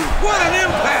FU. What an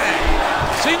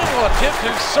impact! Cena will attempt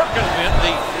to circumvent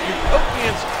the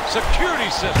Utopian's security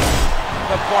system.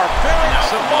 The barbaric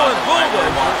Samoan Bulldozer.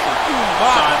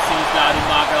 John Cena's got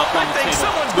Umaga up on the table.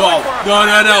 No.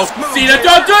 Cena,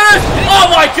 don't do this!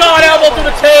 Oh my God, elbow to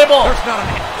the table!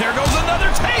 There goes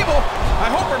another table!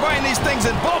 I hope we're buying these things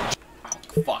in bulk.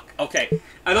 Oh, fuck. Okay.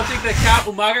 I don't think the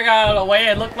Umaga got out of the way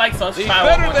it looked like, so let's try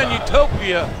one more time. Better than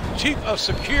Utopia Chief of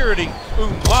Security,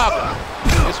 Umaga,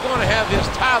 is going to have his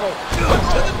title put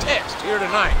to the test here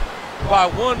tonight by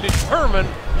one determined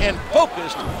and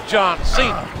focused John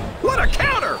Cena. What a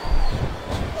counter!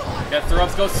 Gets the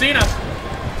ropes, goes Cena.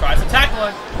 Tries to tackle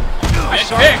him. A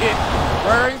sharp kick,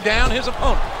 wearing down his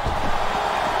opponent.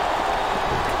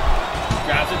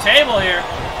 Grabs the table here.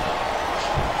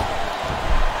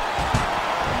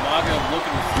 Umaga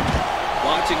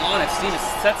watching on as Cena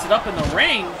sets it up in the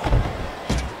ring.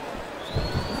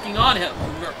 Looking on him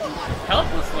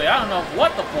helplessly. I don't know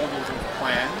what the Bulldozer's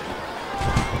plan.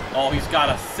 Oh, he's got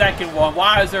a second one.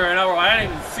 Why is there another one? I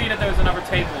didn't even see that there was another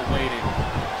table waiting.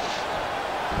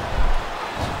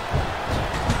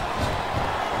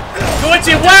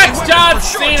 Switchy wax John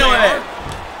Cena with it.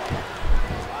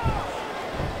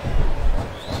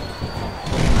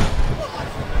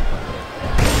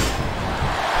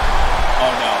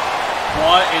 Oh no.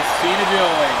 What is Cena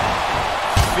doing?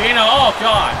 Cena, oh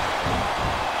God.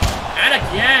 And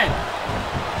again.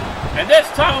 And this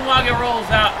time Umaga rolls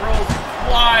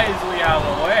wisely out of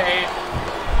the way.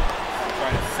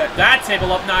 Trying to set that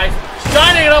table up nice.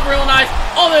 Shining it up real nice.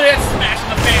 Oh, they get smashed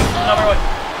in the face with another one.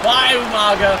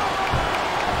 Umaga.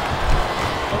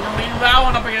 We're gonna leave that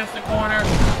one up against the corner.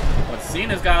 But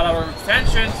Cena's got a lot of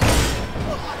extensions.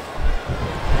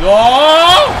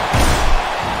 Oh!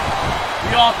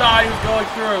 We all thought he was going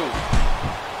through.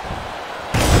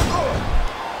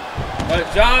 But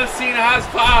John Cena has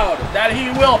vowed that he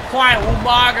will plant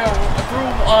Umaga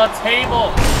through a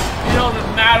table. It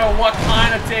doesn't matter what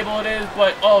kind of table it is,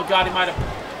 but oh god, he might have.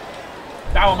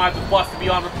 That one might have busted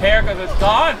beyond repair because it's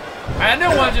gone. And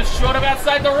then one just showed up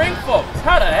outside the ring, folks.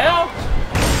 How the hell?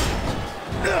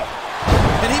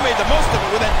 And he made the most of it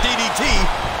with that DDT.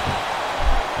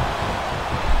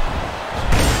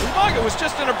 Umaga was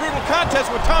just in a brutal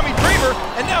contest with Tommy Dreamer,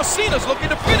 and now Cena's looking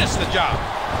to finish the job.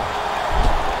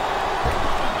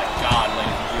 God,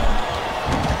 ladies and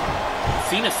gentlemen.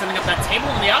 Cena's setting up that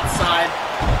table on the outside.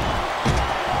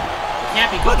 It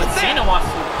can't be good, but Cena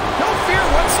wants to. No fear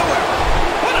whatsoever.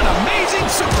 What an amazing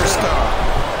superstar.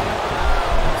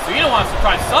 Cena wants to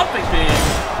try something big.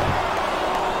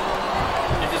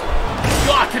 And just,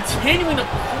 God, continuing to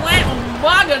plant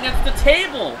Umaga against the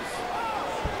tables.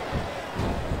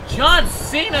 John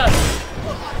Cena.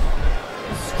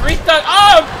 Street dog.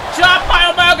 Oh! Chop by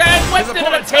Umaga and whipped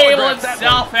into the table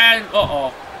itself and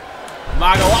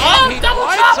Umaga. Oh, he double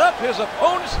lights chop! up his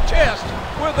opponent's chest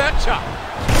with that chop.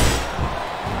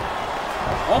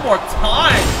 One more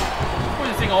time. We're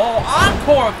just seeing a whole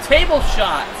encore of table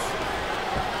shots.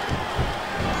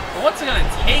 But what's it gonna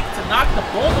take to knock the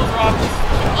bulldozer off this?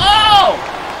 Oh!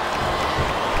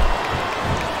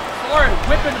 Sorry,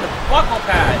 whip into the buckle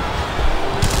pad.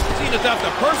 Cena's out to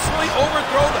personally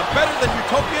overthrow the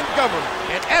better-than-utopian government.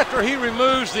 And after he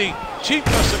removes the chief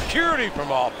of security from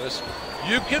office,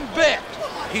 you can bet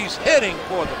he's heading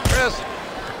for the president.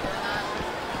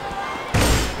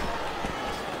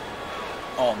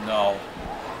 Oh no.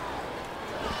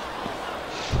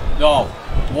 No.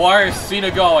 Where is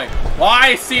Cena going? Why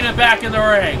is Cena back in the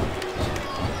ring?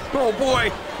 Oh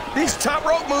boy, these top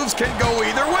rope moves can go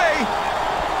either way.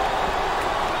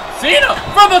 Cena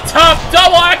from the top,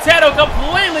 double axe handle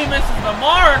completely misses the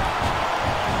mark.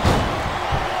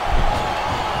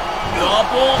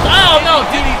 Double, oh no,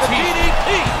 DDT. DDT,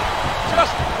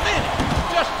 just landing,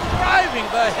 just driving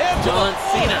the head to John the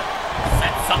Cena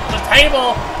sets up the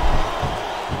table.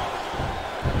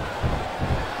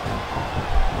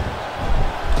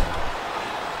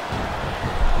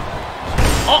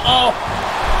 Uh-oh.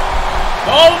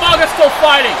 Oh, Umaga's still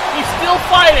fighting. He's still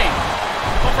fighting.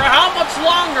 But for how much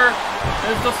longer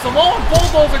is the Samoan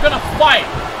Bulldozer gonna fight?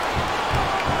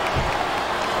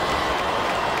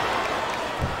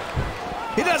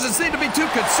 He doesn't seem to be too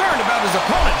concerned about his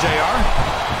opponent, JR.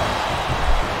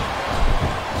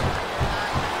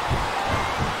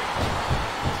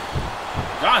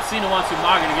 John Cena wants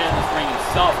Umaga to get in this ring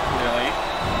himself, clearly.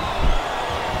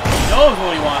 He knows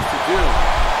what he wants to do.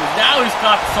 Because now he's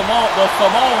got the Samoan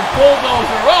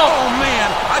Bulldozer up. Oh man,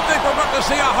 I think we're about to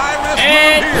see a high-risk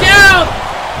And move here. down!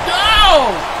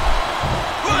 No!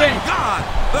 Good God,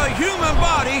 the human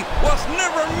body was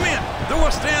never meant to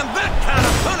withstand that kind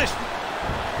of punishment.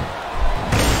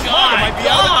 God, Might be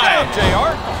out of town,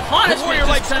 JR. The punishment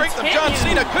warrior-like just strength of John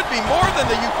continues. Cena could be more than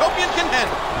the Utopian can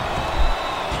handle.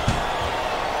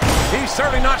 He's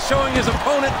certainly not showing his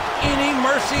opponent any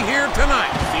mercy here tonight.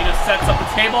 Cena sets up the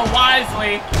table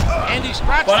wisely. And he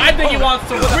scratches But I think he wants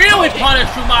to really punish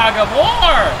Umaga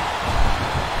more.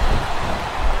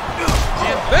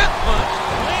 And that punch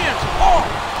lands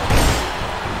hard.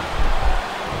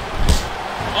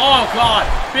 Oh God,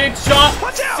 big shot.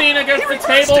 Watch out. Cena gets He the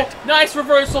reversed table. it. Nice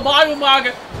reversal by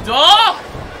Umaga. Duh!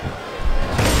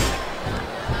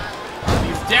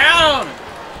 He's down.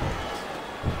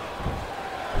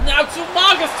 Now it's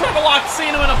Umaga's turn to lock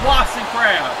Cena in a Boston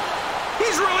crab.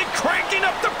 He's really cranking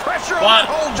up the pressure on But that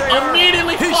hole, JR.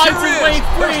 immediately He fights sure his is. way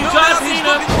free. There's no John doubt he's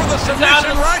Cena looking for the is out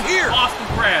submission of right here. Boston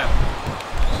crab.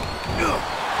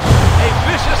 A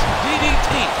vicious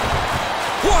DDT.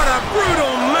 What a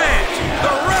brutal match.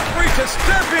 The referee to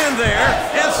step in there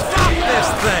and stop this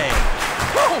thing.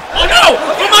 Oh no!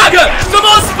 Umaga!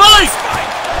 Samoan Spike!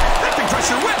 That thing crushed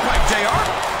your windpipe, JR.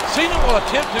 Cena will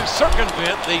attempt to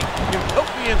circumvent the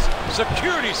Utopian's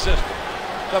security system.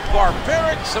 The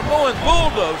barbaric Samoan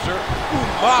Bulldozer,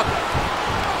 Umaga.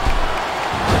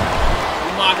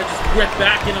 Umaga just ripped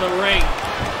back into the ring.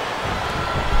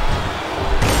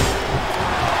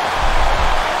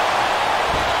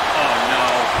 Oh no.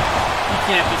 He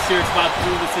can't be serious about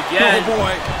doing this again. Oh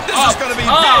boy, this is going to be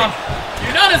big.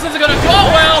 You know this isn't going to go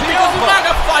well because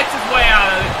Umaga fights his way out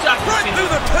of it. Just Right through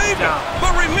the table. down.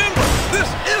 But remember, this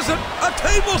isn't a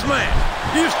tables match.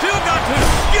 You still got to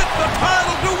get the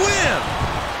title to win.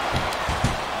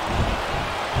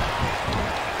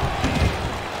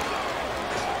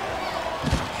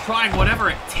 trying whatever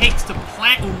it takes to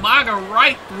plant Umaga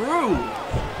right through.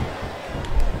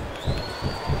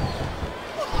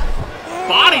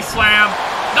 Body slam.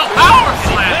 No, power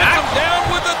slam. He him down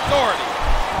with authority.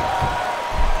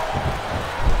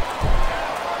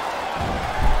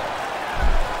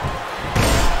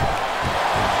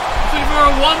 Looking for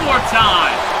it one more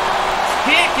time.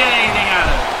 Can't get anything out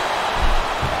of it.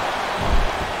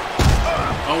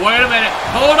 Oh, wait a minute.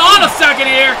 Hold on a second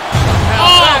here.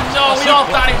 Oh, no, we all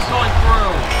thought he was going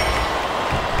through.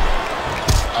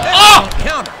 Oh!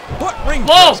 Counter. What ring?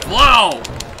 Low blow.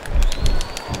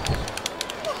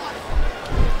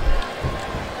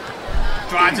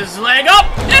 Drives his leg up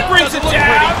and brings it down.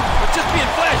 Pretty, but just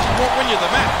being flashy won't win you the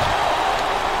match.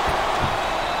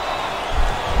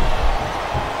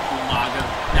 Umaga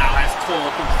now has total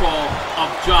control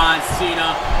of John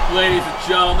Cena. Ladies and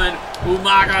gentlemen,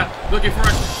 Umaga looking for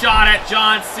a shot at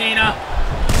John Cena.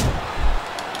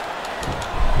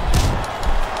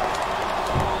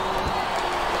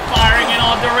 Firing in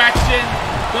all directions.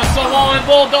 The Samoan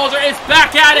Bulldozer is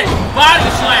back at it. Body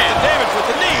slam. The damage with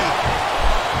the knee.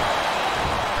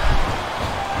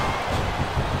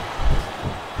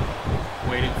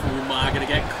 Waiting for Umaga to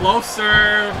get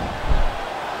closer.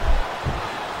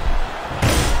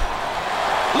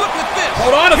 Look at this.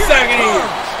 Hold on a second here.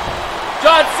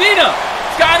 John Cena.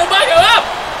 Got Umaga up.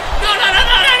 No, no, no,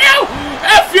 no, no, no.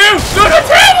 F you through the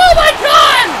table. Oh my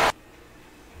God.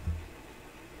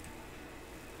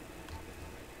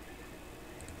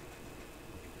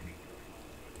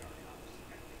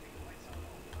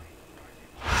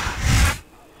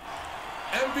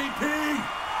 MVP!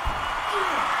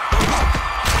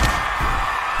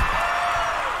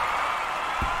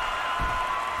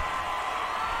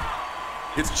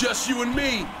 It's just you and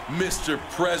me, Mr.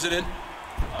 President.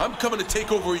 I'm coming to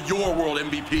take over your world,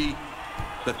 MVP.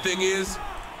 The thing is,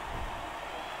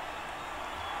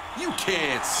 you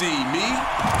can't see me.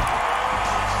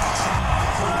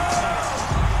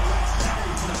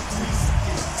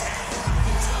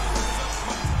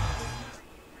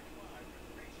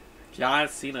 John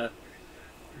Cena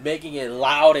making it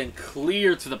loud and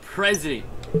clear to the president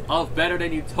of Better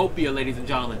Than Utopia, ladies and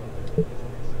gentlemen.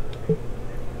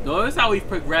 Notice how we've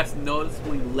progressed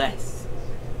noticeably less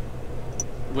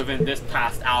within this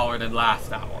past hour than last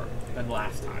time.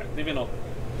 Even though,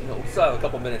 we still have a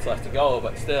couple minutes left to go,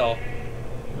 but still,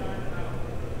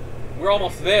 we're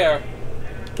almost there.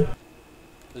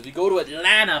 As we go to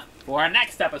Atlanta for our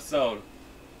next episode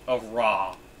of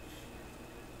Raw.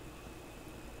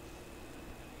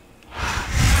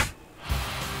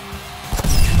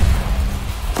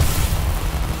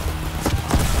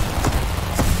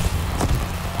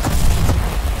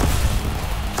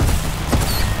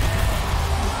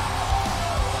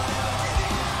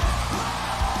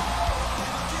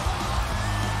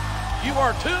 You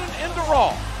are tuned into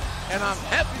Raw, and I'm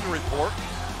happy to report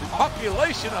the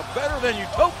population of Better Than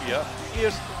Utopia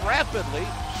is rapidly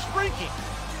shrinking.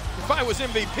 If I was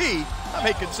MVP, I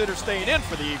may consider staying in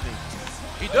for the evening.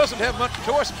 He doesn't have much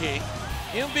choice, King.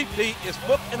 MVP is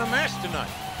booked in a match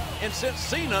tonight. And since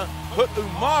Cena put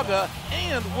Umaga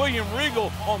and William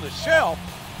Regal on the shelf,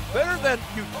 Better Than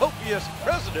Utopia's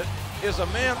president is a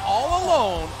man all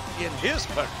alone in his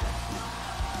country.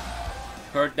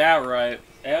 Heard that right.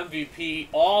 MVP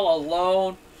all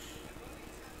alone.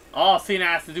 All Cena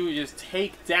has to do is just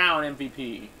take down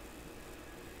MVP.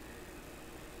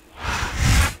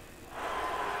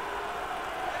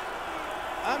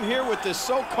 I'm here with this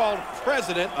so-called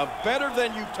president of Better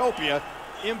Than Utopia,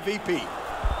 MVP.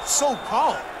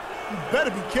 So-called? You better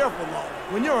be careful, Law,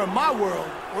 when you're in my world,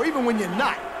 or even when you're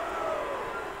not.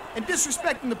 And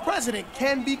disrespecting the president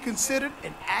can be considered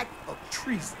an act of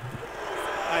treason.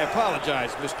 I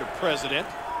apologize, Mr. President.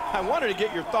 I wanted to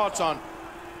get your thoughts on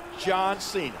John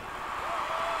Cena.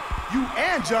 You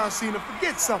and John Cena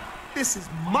forget something. This is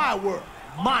my world,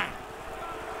 mine.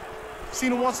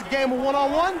 Cena wants a game of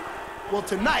one-on-one? Well,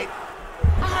 tonight,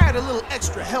 I hired a little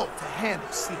extra help to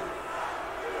handle Cena.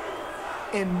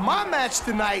 In my match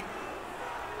tonight,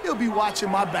 he'll be watching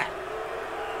my back.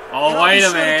 Oh, and wait I'll a be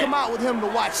sure minute. to come out with him to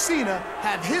watch Cena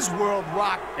have his world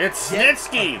rocked. It's yet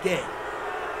Snitsky. again.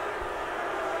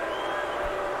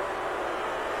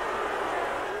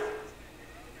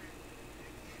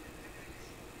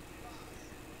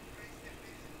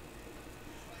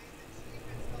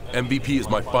 MVP is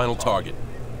my final target.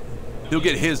 He'll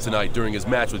get his tonight during his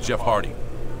match with Jeff Hardy.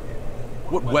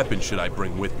 What weapon should I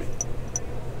bring with me?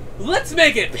 Let's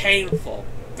make it painful.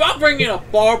 I'm bringing a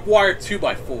barbed wire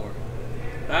 2x4. No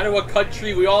matter what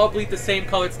country, we all bleed the same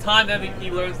color. It's time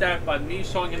MVP learns that by me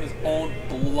showing him his own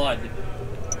blood.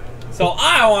 So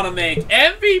I want to make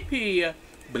MVP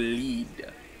bleed.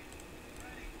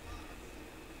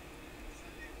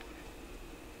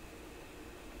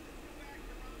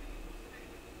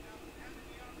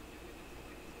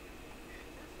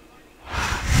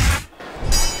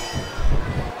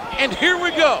 And here we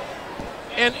go.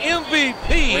 And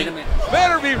MVP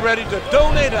better be ready to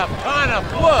donate a pint of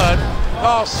blood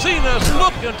because Cena's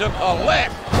looking to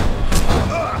collect.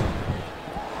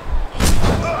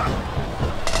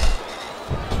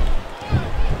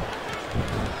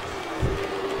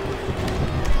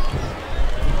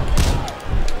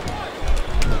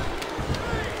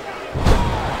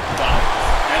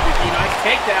 MVP, nice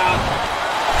takedown.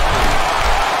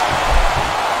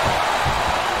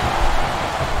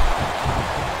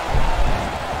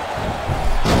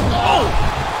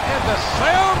 And the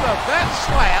sound of that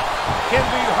slap can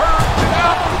be heard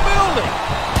throughout the building.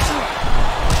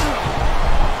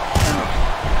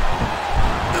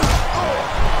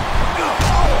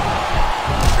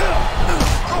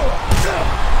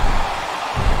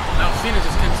 Now Cena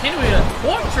just continuing to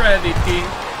torture MVP,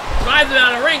 drives him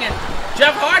out of the ring, and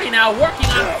Jeff Hardy now working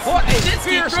on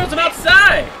Snitsky, throws him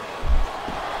outside.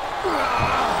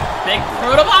 Big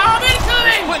protobomb There's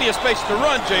incoming! plenty of space to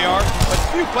run, JR, but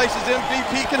few places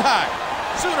MVP can hide.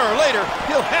 Sooner or later,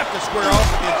 he'll have to square off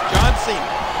against John Cena.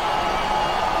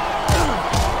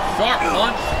 Sharp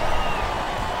punch.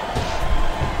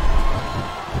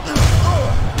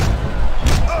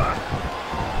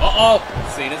 Uh-oh.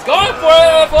 Cena's going for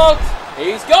it, folks.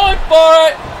 He's going for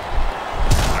it.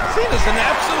 Cena's an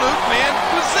absolute man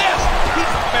possessed.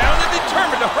 He's bound and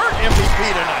determined to hurt MVP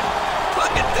tonight.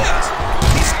 Look at this.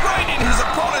 He's grinding his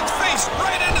opponent's face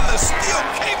right into the steel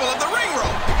cable of the ring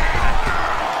rope.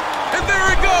 And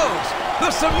there it goes. The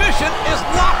submission is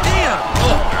locked in.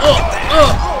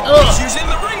 He's using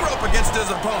the ring rope against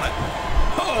his opponent.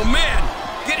 Oh, man.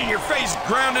 Getting your face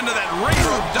ground into that ring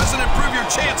rope doesn't improve your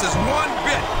chances one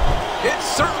bit. It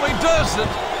certainly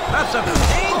doesn't. That's a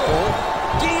painful,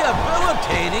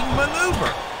 debilitating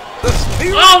maneuver.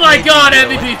 Oh my God,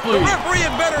 MVP flew. The referee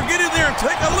had better get in there and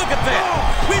take a look at that.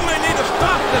 We may need to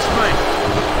stop this thing.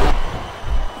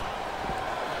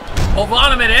 Hold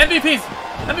on a minute.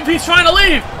 MVP's trying to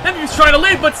leave. MVP's trying to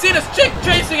leave, but Cena's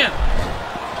chasing him.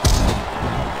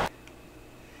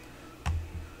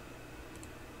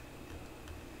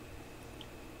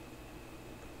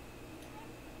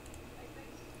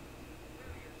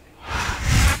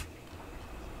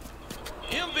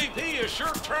 MVP is sure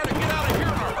trying to get out of here in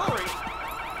a hurry.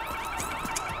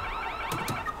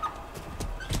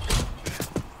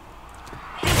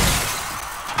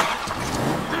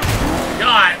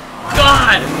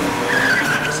 God!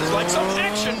 This is like some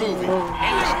action movie.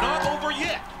 And it's not over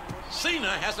yet. Cena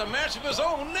has a match of his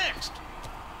own next.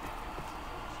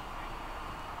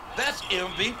 That's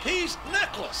MVP's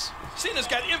necklace. Cena's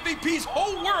got MVP's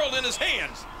whole world in his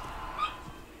hands.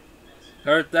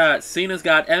 Heard that. Cena's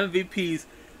got MVP's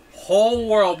whole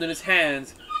world in his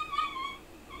hands.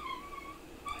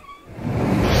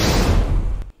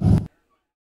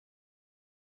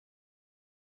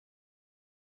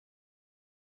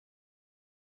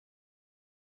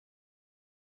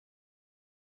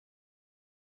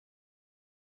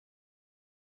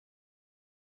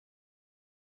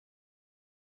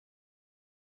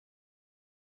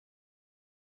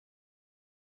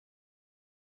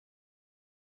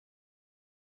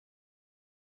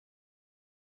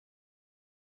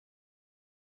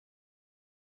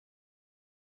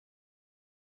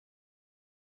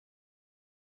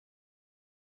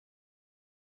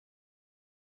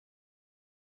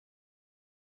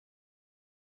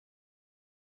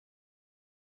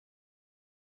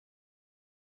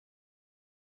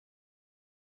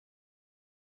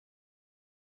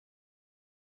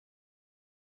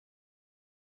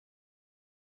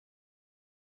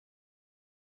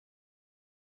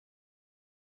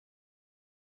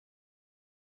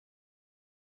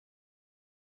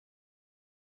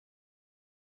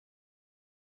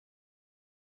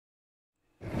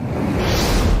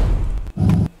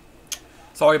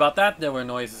 Sorry about that. There were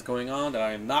noises going on that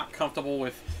I am not comfortable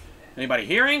with anybody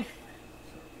hearing.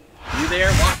 You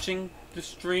there watching the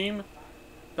stream,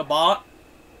 the bot,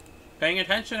 paying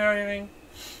attention or anything?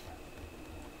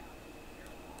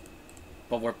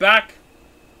 But we're back.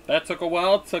 That took a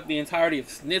while. It took the entirety of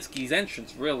Snitsky's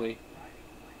entrance, really.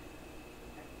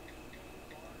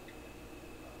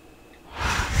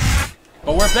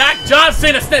 But we're back. John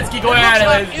Cena, Snitsky, go ahead,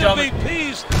 ladies and gentlemen.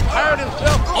 MVP's hired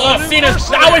himself. Oh, Cena's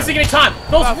not wasting any time.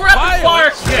 Those rapid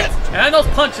fire kicks and those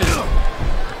punches. A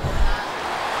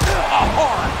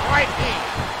hard right hand,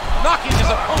 knocking his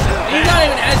opponent. He's not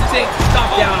even hesitating to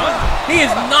stomp down on him. He is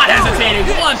not hesitating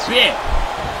one bit.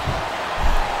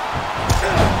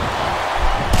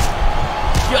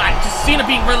 God, just Cena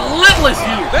being relentless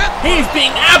here. He's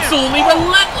being absolutely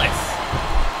relentless.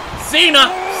 Cena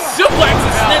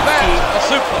suplexes Snitsky. A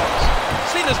suplex.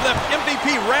 Cena's left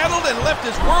MVP rattled and left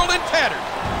his world in tatters.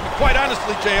 The quite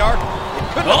honestly, JR, it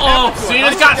couldn't have happened to a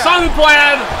Cena's nicer got guy. something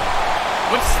planned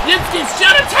with Snitsky's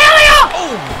genitalia!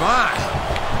 Oh, my.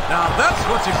 Now, that's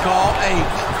what you call a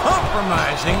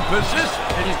compromising position.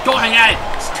 And he's going at it.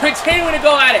 He's continuing to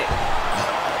go at it.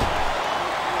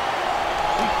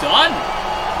 We done?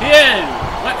 Yeah.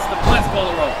 Let's go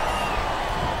the ropes.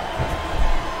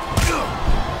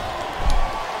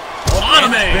 And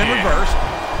it's been reversed.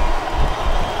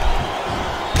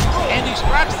 And he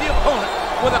strikes the opponent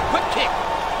with a quick kick.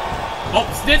 Oh,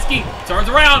 Snitsky turns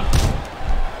around.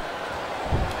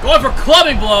 Going for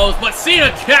clubbing blows, but Cena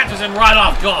catches him right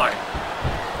off guard.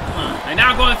 And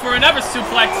now going for another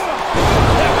suplex.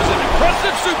 That was an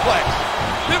impressive suplex.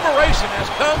 Liberation has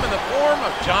come in the form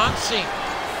of John Cena.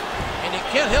 And he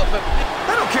can't help but...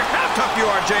 I don't care how tough you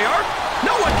are, JR.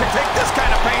 No one can take this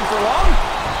kind of pain for long.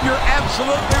 You're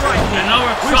absolutely right. And now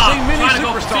We've seen many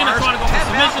superstars trying to go for tap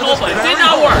out submission for this hold, but it very did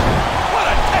not hold. work. What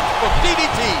a textbook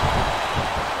DDT.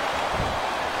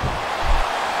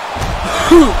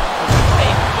 A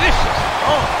vicious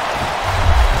throw.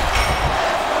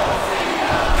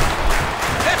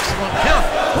 Excellent count.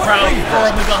 Crowd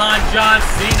firmly behind John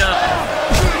Cena.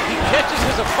 He catches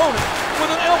his opponent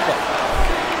with an elbow.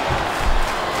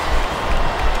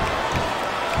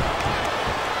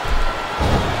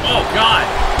 Oh, God.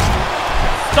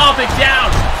 Stomping down.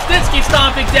 Snitsky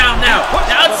stomping down now.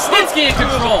 Now it's Snitsky in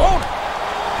control.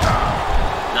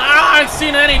 I've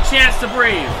seen any chance to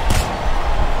breathe.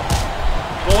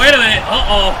 But wait a minute.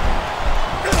 Uh-oh.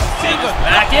 Cena's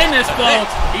back in this, folks.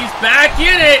 He's back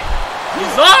in it.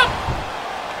 He's up.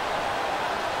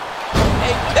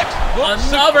 A textbook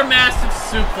Another massive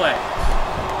suplex.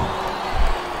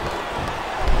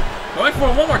 Going for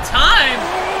it one more time.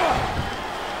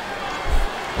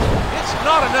 It's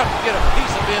not enough to get a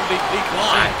piece of MVP.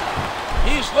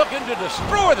 He's looking to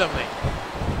destroy the man.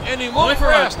 And he won't for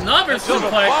rest another until the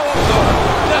suplex. follow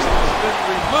has been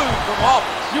removed from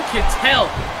office. You can tell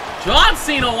John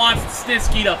Cena wants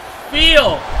Snitsky to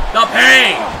feel the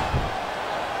pain.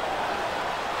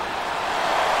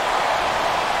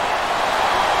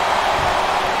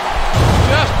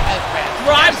 Just as bad.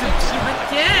 Drives him to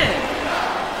again.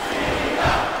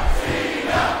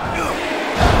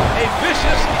 A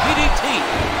vicious DDT.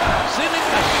 Sending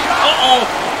a shot Uh-oh.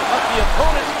 of the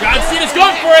opponent's John Cena's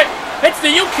going for it. It's the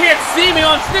you can't see me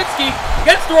on Snitsky.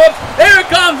 Gets the ropes. Here it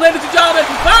comes, ladies and gentlemen.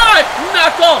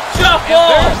 5-knuckle And shuffle.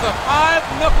 there's the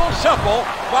 5-knuckle shuffle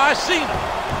by Cena.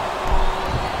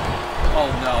 Oh,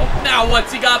 no. Now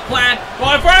what's he got planned?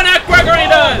 Going for an neck breaker, he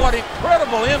does. What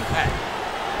incredible impact.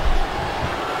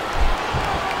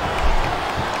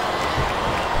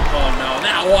 Oh, no.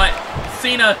 Now what?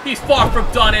 Cena, he's far from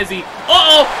done, is he?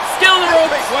 Uh-oh. Still in the How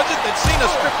ropes. big was it that Cena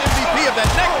stripped MVP of that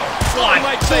necklace? God, You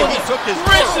might say he took his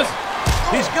gracious.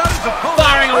 He's got his opponent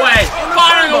Firing away. in the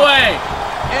Firing turnbuckle. away.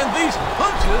 And these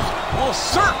punches will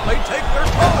certainly take their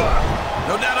toll.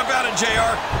 No doubt about it,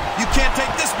 JR. You can't take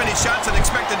this many shots and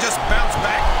expect to just bounce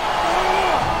back.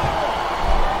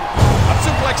 A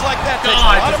suplex like that takes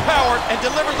God, a lot of power and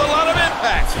delivers a lot of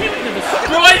impact.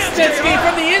 Destroy Snitsky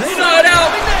from the inside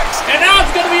out. And now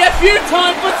it's going to be FU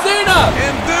time for Cena.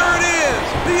 And there it is,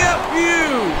 the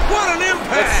FU. What an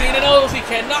But impact. Cena knows he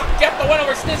cannot get the win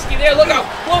over Snitsky there. Look how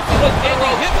close he was to the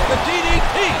rope. Hit the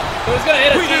DDT. He was going to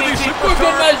hit a We do these DDT for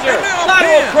good superstars, measure. and now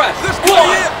Lateral pin. press. This could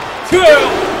be 1, it. 2,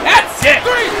 that's it.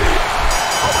 3.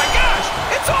 Oh my gosh,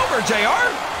 it's over, JR.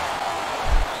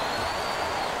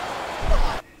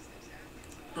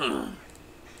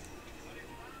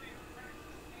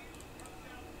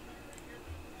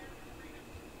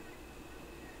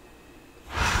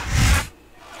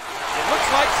 It looks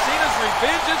like Cena's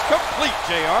revenge is complete,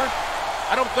 JR.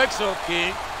 I don't think so,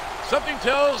 King. Something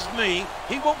tells me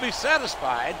he won't be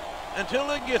satisfied until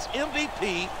he gets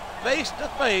MVP face to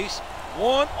face,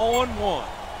 one-on-one.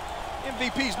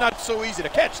 MVP's not so easy to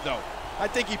catch, though. I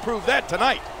think he proved that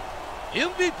tonight.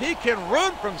 MVP can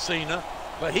run from Cena,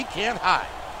 but he can't hide.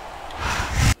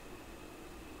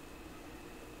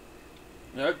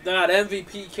 That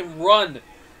MVP can run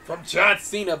from John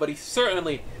Cena, but he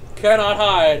certainly cannot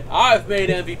hide. I've made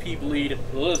MVP bleed.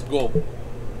 Let's go.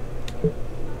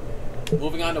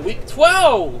 Moving on to week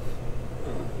 12.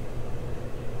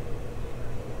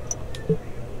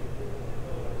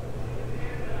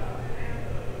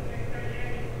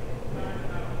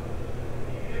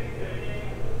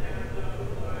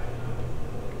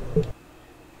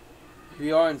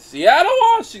 We are in Seattle,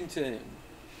 Washington.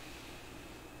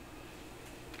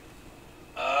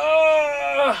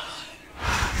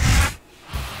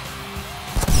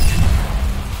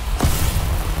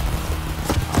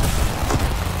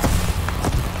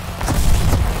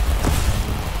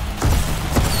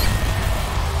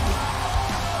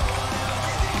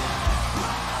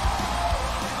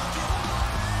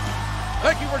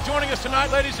 joining us tonight,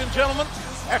 ladies and gentlemen.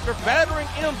 After battering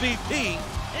MVP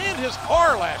and his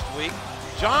car last week,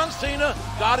 John Cena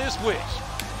got his wish.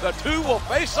 The two will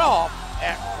face off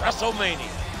at WrestleMania.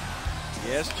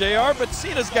 Yes, JR, but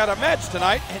Cena's got a match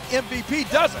tonight, and MVP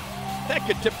doesn't. That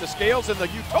could tip the scales in the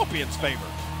Utopians' favor.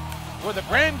 With the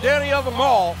granddaddy of them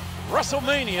all,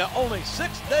 WrestleMania only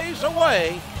 6 days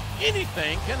away,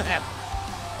 anything can happen.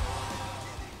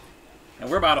 And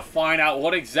we're about to find out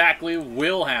what exactly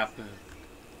will happen.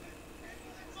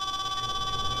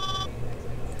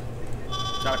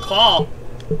 Got a call.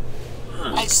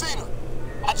 Hey, Cena,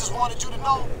 I just wanted you to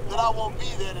know that I won't be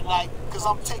there tonight because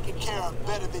I'm taking care of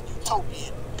better than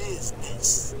Utopian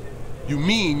business. You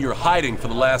mean you're hiding for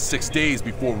the last 6 days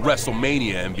before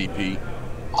WrestleMania, MVP?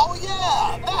 Oh,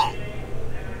 yeah, that.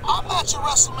 Our match at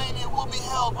WrestleMania will be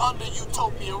held under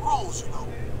Utopian rules, you know.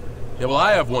 Yeah, well,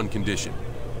 I have one condition.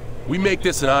 We make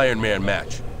this an Iron Man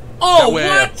match. Oh, that way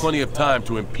what? I have plenty of time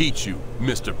to impeach you,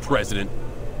 Mr. President.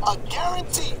 A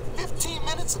guaranteed 15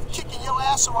 minutes of kicking your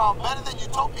ass around better than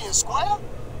Utopian Square?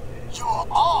 You're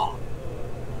on.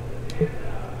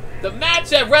 The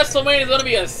match at WrestleMania is going to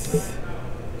be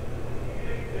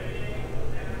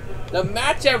The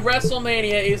match at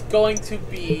WrestleMania is going to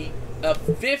be a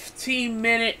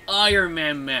 15-minute Iron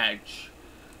Man match.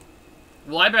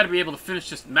 Well, I better be able to finish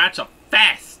this match up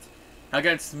fast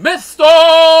against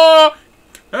Mr.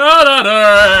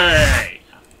 Kennedy.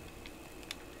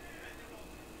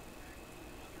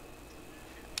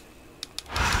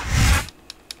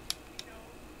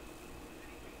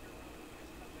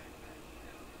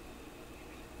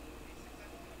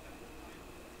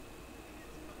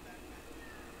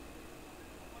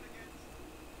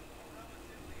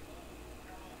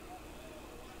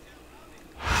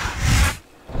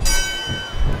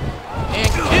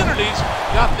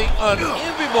 Got the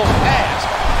unenviable task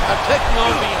of taking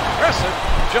on the impressive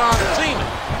John Cena.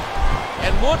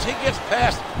 And once he gets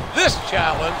past this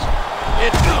challenge,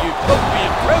 it's the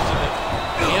Utopian president,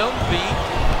 MVP.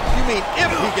 You mean if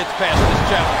he gets past this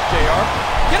challenge, JR?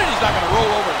 Kennedy's not going to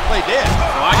roll over and play dead.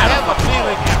 So I have a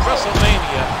feeling at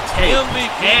WrestleMania,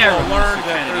 MVP will learn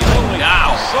that there's only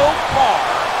so far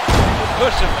to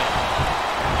push him in.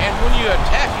 And when you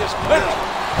attack his country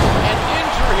and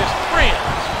injure his friends,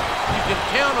 you can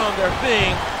count on there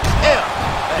being hell.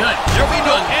 There'll be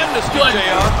no amnesty,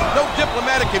 JR. No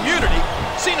diplomatic immunity.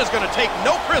 Cena's going to take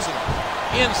no prisoner.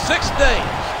 In 6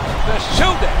 days, the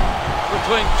showdown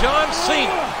between John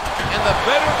Cena and the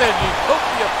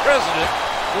better-than-Utopia president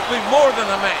will be more than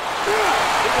a match.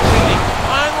 It will be the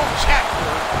final chapter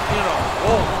in a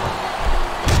war.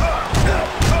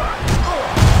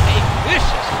 A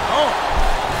vicious taunt.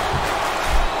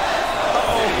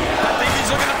 Uh-oh. I think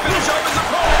he's looking to finish off his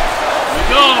opponent.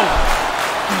 Go!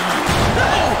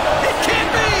 Oh, it can't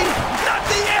be! Not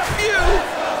the FU!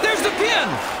 There's the pin!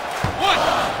 1,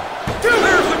 2,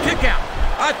 there's the kick out.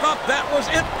 I thought that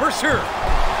was it for sure.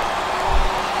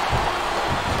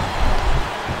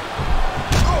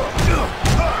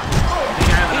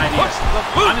 I'm just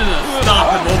gonna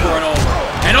stop him over and over.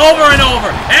 And over and over.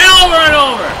 And over and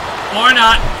over. Or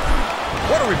not.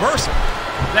 What a reversal.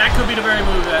 That could be the very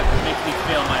move that makes me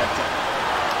fail my objective.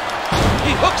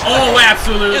 He hooks oh,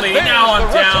 absolutely. Now I'm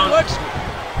down. No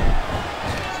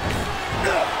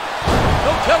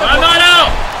telling no.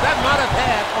 That might have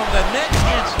had on the neck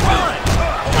and spine.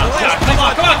 Come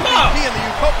on. MVP and the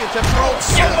Utopians have thrown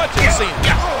so much at Cena.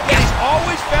 He's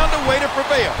always found a way to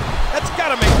prevail. That's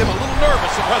got to make them a little nervous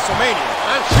at WrestleMania.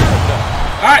 I'm sure it does.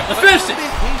 All right, let's finish it.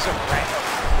 He's a rat.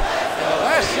 And the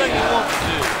last thing you want to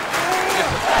do is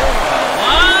to throw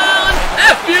one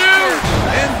FU.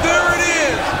 And there it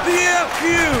is, the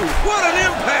FU. What an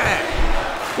impact.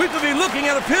 We could be looking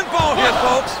at a pinfall here,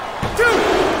 folks. 2,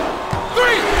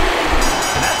 3.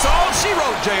 And that's all she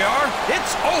wrote, JR.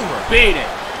 It's over. Beat it.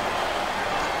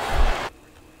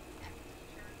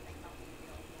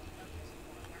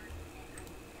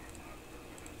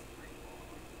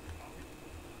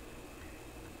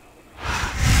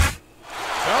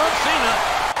 John Cena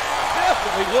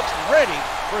definitely looks ready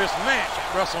for his match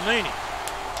at WrestleMania.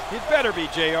 It better be,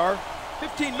 JR.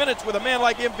 15 minutes with a man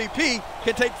like MVP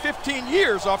can take 15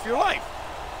 years off your life.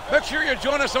 Make sure you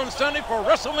join us on Sunday for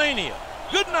WrestleMania.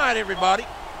 Good night, everybody.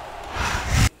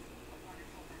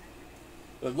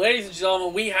 But ladies and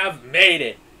gentlemen, we have made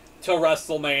it to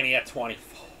WrestleMania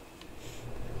 24.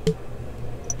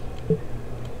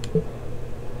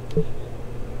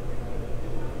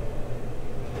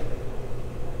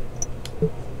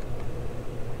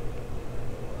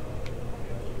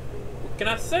 What can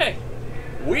I say?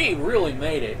 We really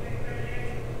made it.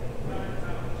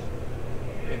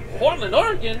 In Portland,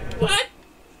 Oregon? What?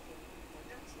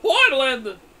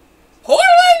 Portland!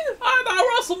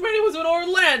 WrestleMania was in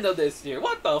Orlando this year.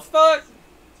 What the fuck?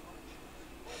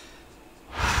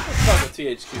 Let's talk with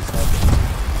THQ stuff.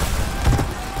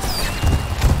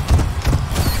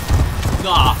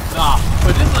 Nah.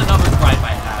 But this is another gripe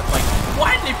I have. Like,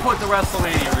 why did they put the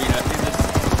WrestleMania arena in this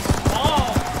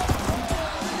small?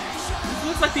 This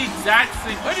looks like the exact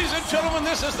same. Ladies and gentlemen,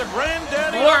 this is the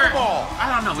granddaddy of them all. I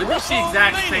don't know. It looks the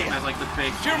exact same as like the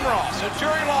big. Jim Ross and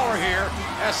Jerry Lawler here,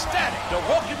 ecstatic to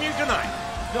welcome you tonight.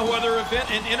 No other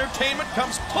event in entertainment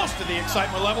comes close to the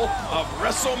excitement level of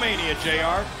WrestleMania,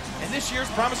 JR. And this year's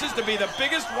promises to be the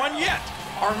biggest one yet.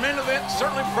 Our main event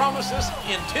certainly promises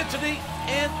intensity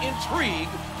and intrigue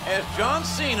as John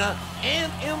Cena and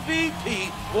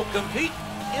MVP will compete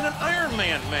in an Iron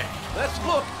Man match. Let's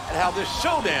look at how this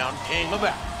showdown came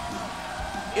about.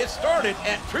 It started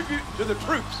at Tribute to the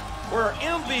Troops, where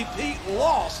MVP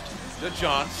lost to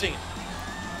John Cena.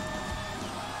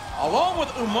 Along with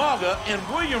Umaga and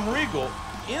William Regal,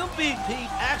 MVP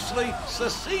actually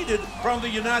seceded from the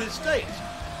United States,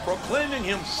 proclaiming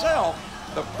himself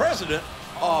the president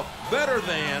of Better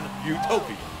Than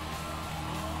Utopia.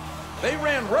 They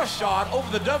ran roughshod over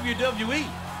the WWE,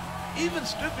 even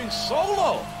stooping so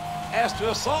low as to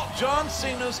assault John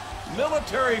Cena's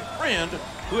military friend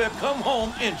who had come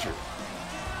home injured.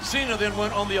 Cena then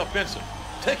went on the offensive,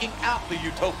 taking out the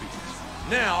Utopians.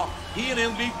 Now, he and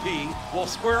MVP will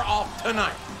square off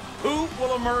tonight. Who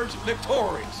will emerge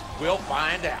victorious? We'll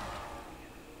find out.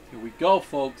 Here we go,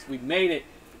 folks. We made it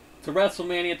to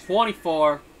WrestleMania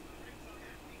 24.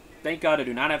 Thank God I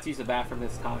do not have to use the bathroom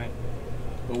this time.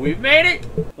 But we've made it.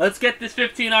 Let's get this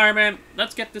 15-minute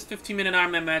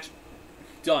Iron Man match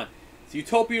done. It's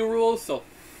Utopia rules, so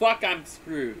fuck, I'm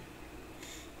screwed.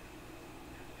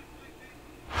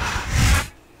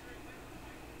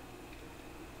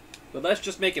 But let's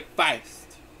just make it fast.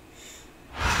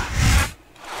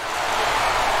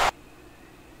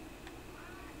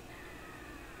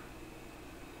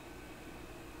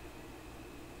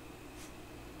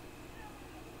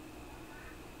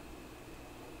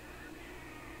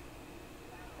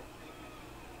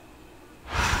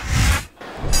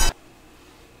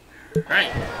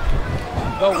 Right.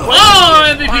 Oh,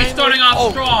 MVP starting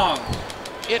off strong.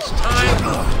 It's time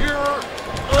for pure,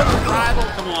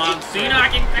 unrivaled. Come on, Cena, I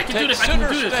can do this. I can do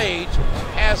this. Stage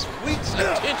has weeks'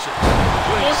 attention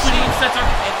between Cena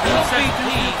and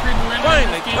MVP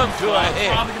finally come to a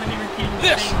head.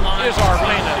 This is our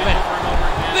main event.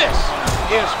 This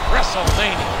is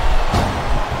WrestleMania.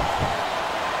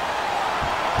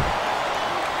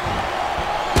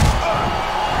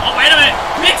 Oh, wait a minute.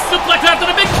 Big suplex after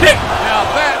the big kick. Now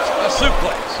that's a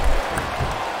suplex.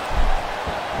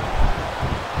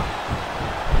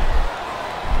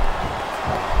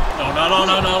 No.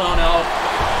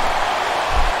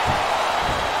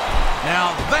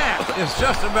 Now that is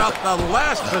just about the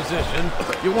last position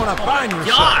you want to find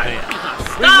yourself in.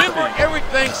 Remember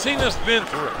everything Cena's been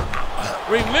through.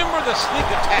 Remember the sneak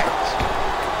attacks,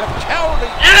 the cowardly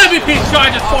MVP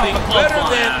charges for the Better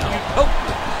Than Utopia.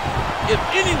 If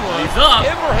anyone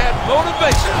ever had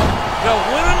motivation to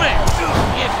win a match,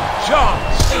 it's John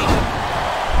Cena.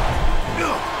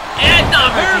 And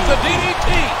there's the DDT,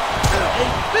 a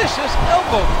vicious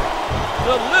elbow drop,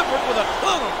 delivered with a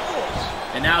ton of force.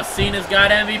 And now Cena's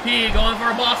got MVP going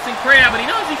for a Boston Crab, but he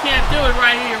knows he can't do it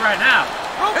right here, right now.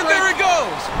 And there he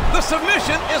goes. The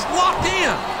submission is locked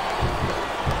in.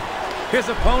 His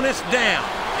opponent's down,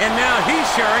 and now he's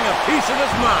sharing a piece of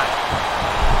his mind.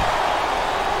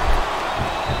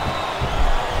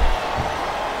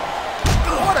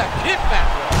 What a kick that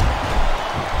was.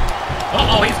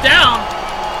 Uh-oh, he's down.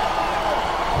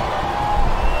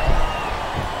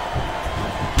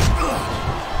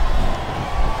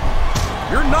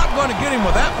 You're not going to get him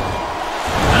with that one.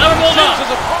 Another bulldog.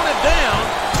 His opponent down,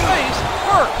 face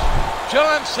first.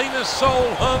 John Cena's soul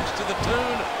hums to the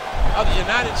tune of the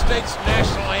United States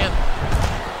national anthem.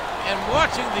 And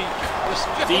watching the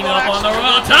Cena up on the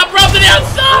top rope to the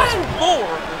outside. More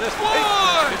than this.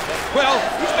 Well,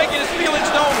 he's making his feelings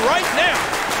known right now.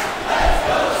 Let's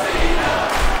go,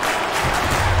 Cena.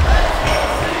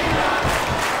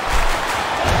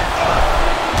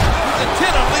 He's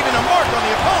intent on leaving a mark on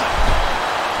the opponent.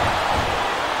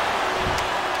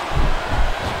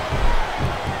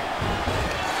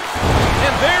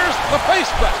 And there's the face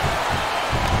buster.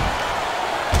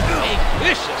 A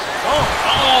vicious song.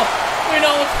 Uh-oh. We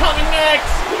know what's coming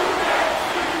next.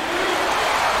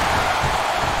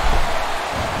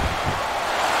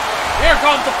 Here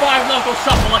comes the five-knuckle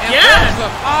shuffle again. And there's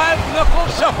the five-knuckle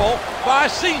shuffle by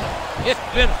Cena. It's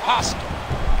been hostile.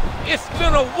 It's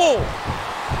been a war.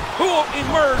 Who will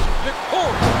emerge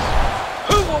victorious?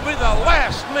 Who will be the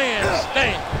last man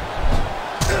standing?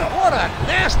 What a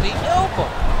nasty elbow.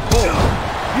 Boy,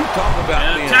 you talk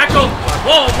about being tackle.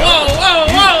 Whoa, whoa, whoa,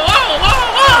 whoa, whoa, whoa,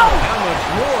 whoa. How much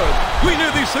more? We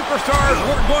knew these superstars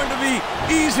weren't going to be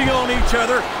easy on each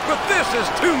other, but this is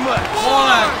too much.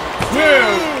 1,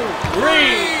 2,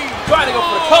 3. Trying to go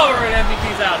for the cover, and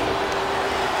MVP's out.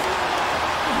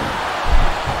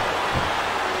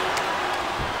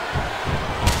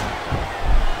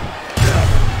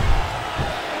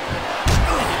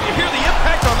 You hear the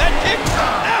impact on that kick?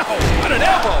 Ow! What an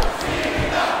elbow!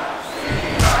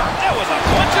 That was a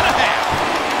punch and a half.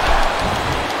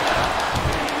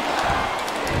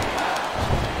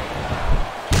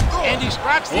 And he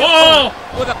strikes the Whoa!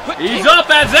 with a quick He's kick. up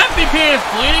as MVP is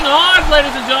bleeding hard,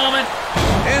 ladies and gentlemen.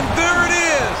 And there it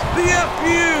is, the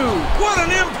FU. What an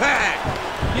impact.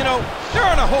 You know, there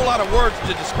aren't a whole lot of words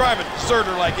to describe a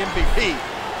deserter like MVP.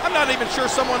 I'm not even sure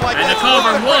someone like And that. the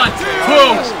cover, 1, 2,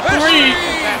 3,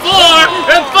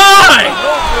 4, and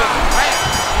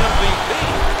 5!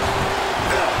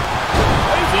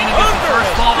 Zena gets the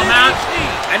first fall of the match,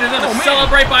 and is going to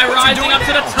celebrate by rising up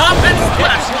to the top and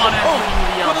splash on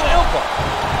MVP with the elbow.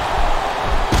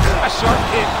 A sharp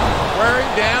kick wearing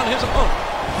down his opponent.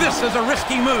 This is a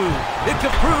risky move. It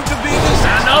could prove to be And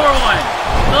decisive. another one.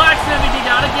 Knocks MVP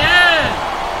down again.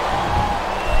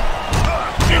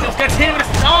 And just gets hit with a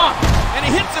stop. And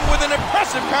he hits him with an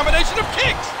impressive combination of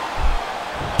kicks.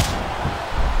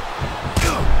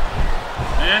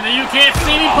 And the you can't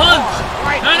see me punch.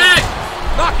 Right No neck.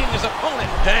 knocking his opponent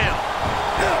down.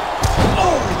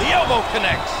 Oh, the elbow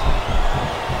connects.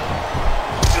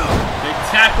 Big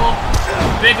tackle.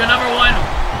 Big another one.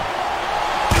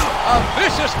 A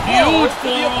vicious blow Huge to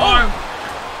the forearm. opponent.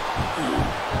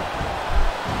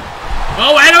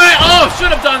 Oh, wait a minute. Oh,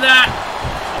 should have done that.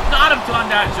 Should not have done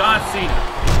that, John Cena.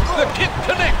 The kick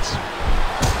connects.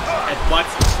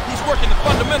 Headbutts. He's working the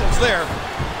fundamentals there.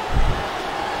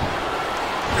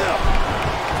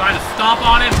 Trying to stomp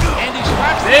on him. And he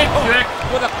strikes Big the opponent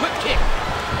kick. with a quick kick.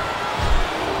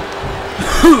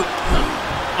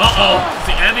 Uh-oh.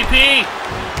 The MVP.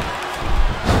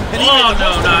 And he Oh, made the no,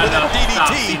 most no, of it with no. a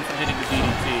Stop DDT. Cena from hitting the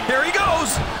DDT. Here he goes.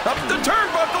 Up the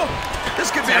turnbuckle.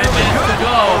 This could be 10 really minutes good to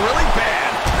go. or really bad.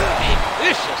 A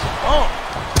vicious bump.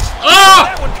 Oh!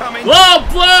 That one coming. Low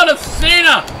blow to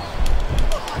Cena.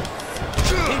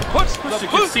 He puts the Should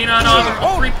boot give Cena another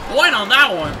 3-point on that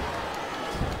one.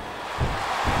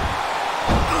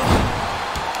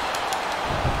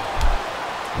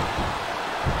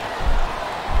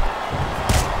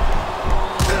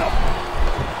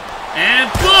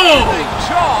 And boom! A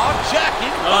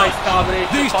jaw-jacking Nice combination.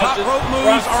 These top punches rope from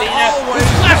moves are Cena. always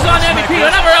Flash on MVP.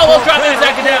 Another elbow drop in his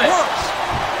academic.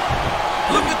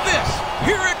 Look at this.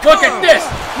 Here it Look comes. at this.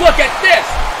 Look at this.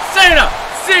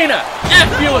 Cena.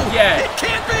 FU again. It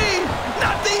can't be.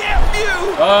 Not the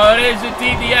FU. Oh, it is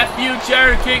indeed the FU,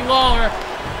 Jared King Lawler.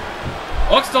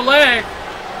 Hooks the leg.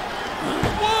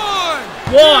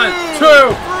 1,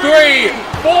 2, 3,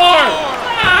 4,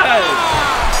 5.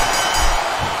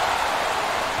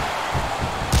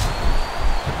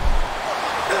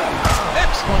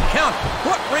 Excellent count.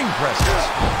 What ring presses.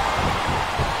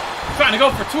 Trying to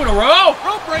go for 2 in a row.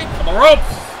 rope break. On the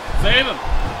ropes. Save him.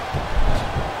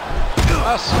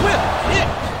 A swift hit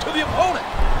to the opponent.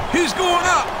 He's going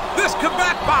up. This could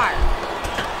backfire.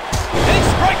 And he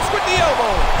strikes with the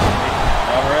elbow.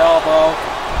 Another elbow.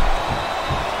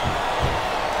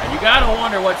 And you gotta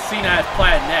wonder what Cena has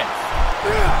planned next.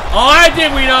 Oh, I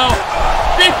think we know.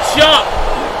 Big jump.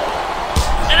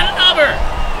 And another.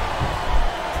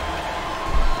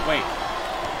 Wait.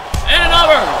 And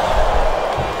another.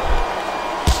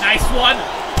 Nice one.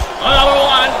 Another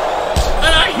one.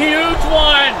 And a huge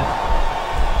one.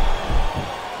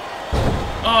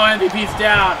 Oh, MVP's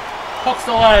down. Hooks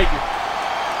the leg.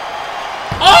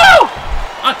 Oh!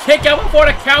 A kick out before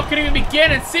the count could even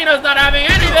begin, and Cena's not having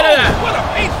any bit of that. What a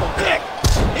painful kick.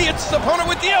 He hits his opponent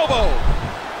with the elbow.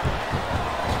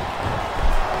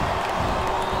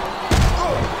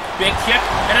 Big kick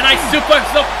and a nice suplex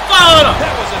to follow him.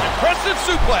 That was an impressive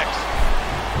suplex.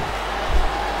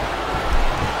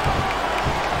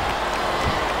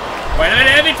 Wait a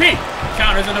minute, MVP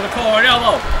counters into the collar and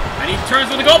elbow, and he turns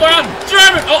with the goal around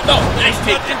German. Oh no, nice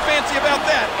take. Nothing fancy about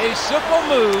that. A simple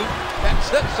move that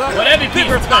sets up But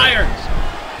MVP's tired.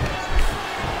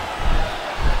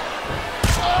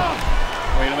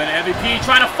 Wait a minute, MVP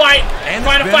trying to fight, And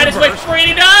trying to fight his way reversed. free, and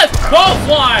he does.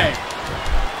 Clothesline.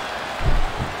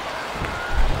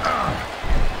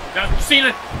 Now Cena,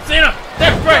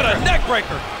 neck What breaker. a neck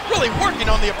breaker. Really working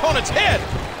on the opponent's head.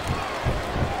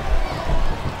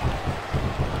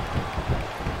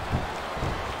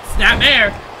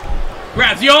 Snapmare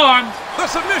grabs the arm. The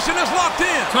submission is locked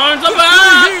in. Turns him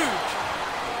back.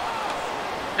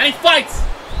 And he fights.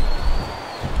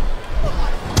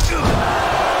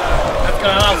 That's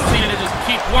gonna allow Cena to just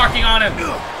keep working on him.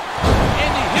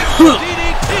 And he hits the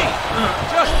DDT.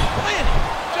 Just planting.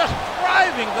 Just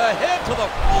driving the head to the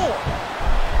floor.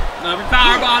 Another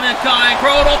powerbomb incoming.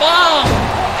 Brutal bomb.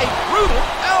 A brutal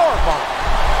powerbomb.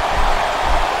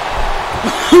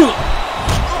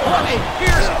 What a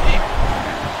fierce kick.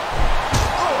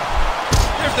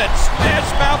 There's that smash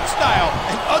mouth style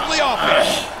and ugly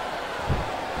offense.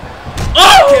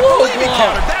 Oh! Can't believe he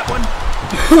countered that one.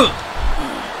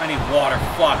 I need water.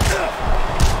 Fuck.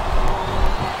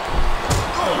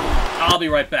 I'll be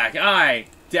right back. I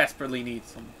desperately need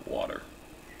some water.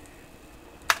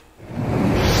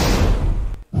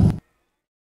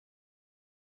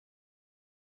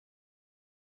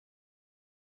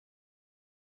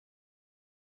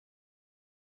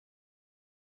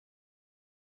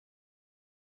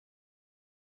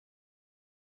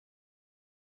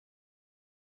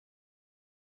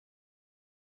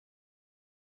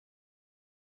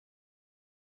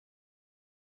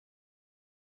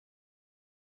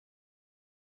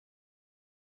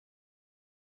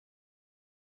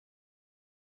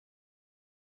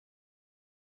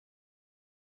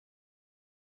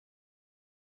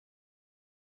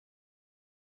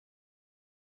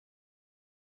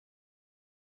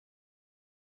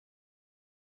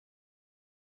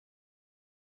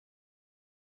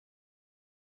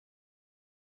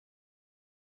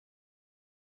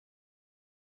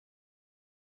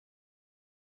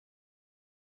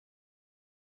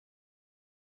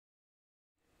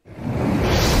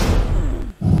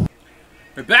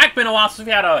 We're back. Been a while since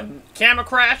we had a camera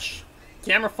crash.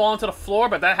 Camera fall into the floor,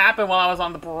 but that happened while I was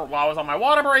on my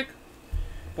water break.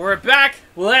 We're back.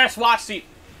 Let's watch the.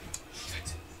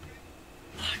 Shit.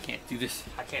 I can't do this.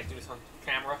 I can't do this on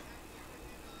camera.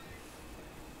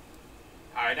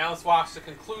 All right, now let's watch the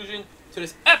conclusion to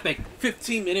this epic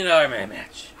 15-minute Iron Man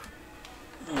match.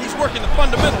 He's working the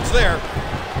fundamentals there.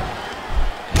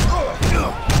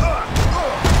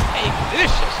 A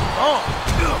vicious bomb.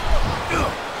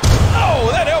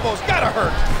 Oh, that elbow's gotta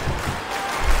hurt.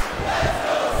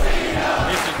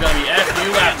 This is gonna be FU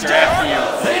after FU.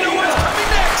 They know what's coming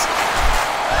next.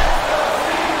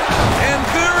 And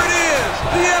there it is,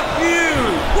 the FU.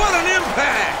 What an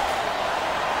impact.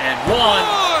 And 1,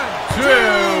 2,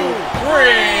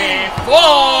 3, 4.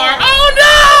 Oh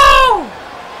no!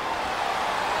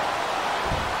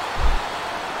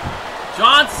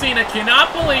 John Cena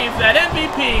cannot believe that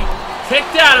MVP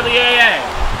kicked out of the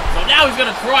AA. So now he's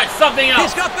gonna try something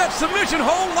else. He's got that submission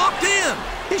hold locked in.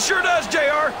 He sure does,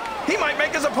 JR. He might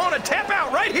make his opponent tap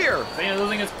out right here. Cena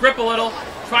losing his grip a little,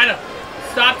 trying to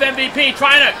stop MVP,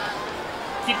 trying to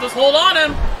keep this hold on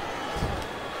him.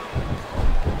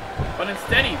 But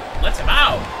instead he lets him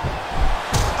out.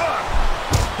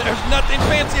 There's nothing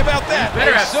fancy about that. He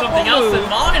better have something else in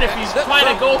mind if he's trying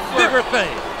to go for bigger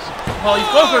things. Well, he's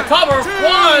going for a cover.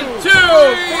 1, 2,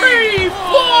 3,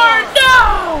 4.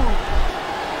 No!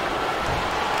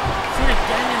 Cena's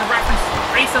getting in the reference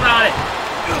race about it.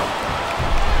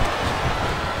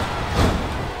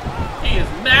 He is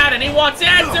mad and he wants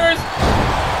answers.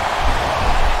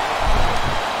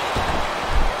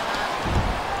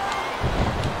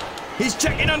 He's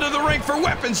checking under the ring for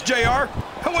weapons, JR.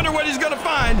 I wonder what he's gonna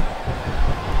find.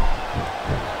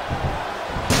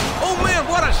 Oh man,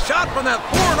 what a shot from that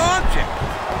foreign object.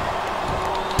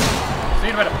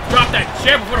 Cena better drop that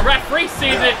chair before the referee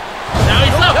sees it. Now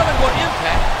he's up. Tell me what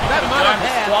impact that might have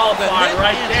had. Disqualified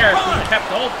right there. He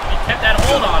kept that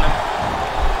hold on him.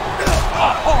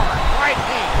 A hard right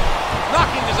hand,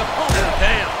 knocking his opponent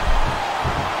down.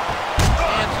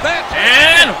 And that's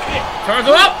And kick. turns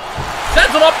him up, sends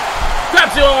him up,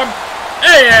 grabs the arm.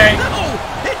 AA. No,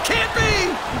 it can't be.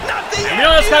 Not the And you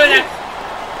know what's coming next?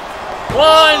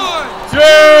 1, 2,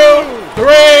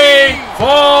 3,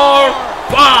 4,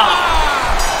 5.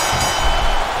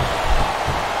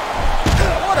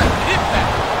 What an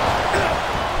impact.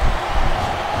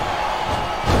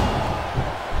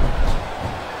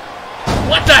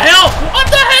 What the hell? What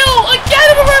the hell? Again,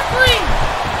 the referee!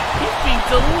 He's being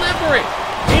deliberate.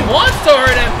 He wants to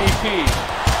hurt MVP.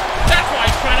 That's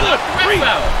why he's trying to knock the ref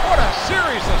out. What a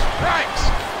series of strikes.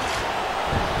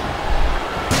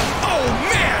 Oh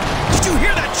man! Did you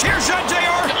hear that chair shot,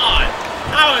 JR? God,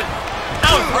 how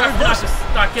is the ref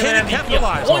not giving Can he MVP a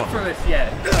capitalize point on for this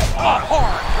yet? A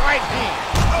hard right hand,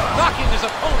 knocking his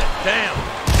opponent down.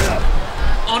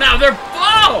 Oh, now they're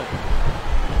both.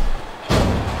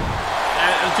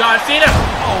 John Cena.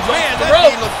 Oh man, the that rope.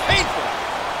 knee looked painful.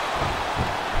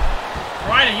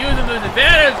 Trying Trying to use him to his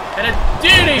advantage, and a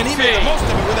DDT! And he made the most of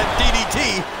it with that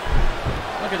DDT.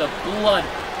 Look at the blood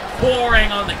pouring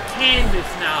on the canvas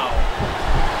now.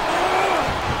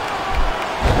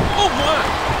 Oh my!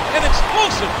 An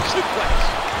explosive suplex.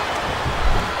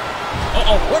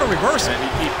 Uh-oh. What a reversal. And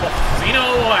he puts Cena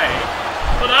away.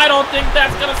 But I don't think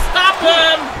that's going to stop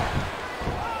him.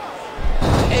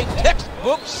 A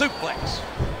textbook suplex.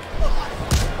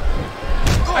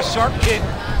 A sharp kick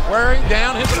wearing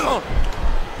down his opponent.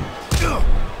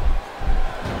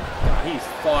 He's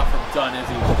far from done, is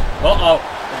he? Uh-oh.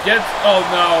 Against... Oh,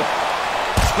 no.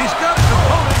 He's got his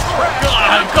opponent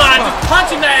trapped. God, just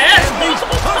punching the head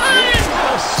multiple times.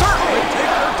 Will certainly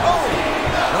take their toll.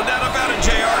 No doubt about it,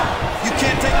 JR. You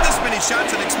can't take this many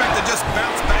shots and expect to just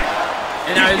bounce back.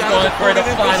 And now he's going for the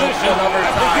final position. number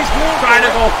I think 5. he's going Trying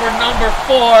to go for number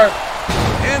 4.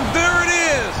 And there it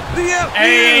is. The FU.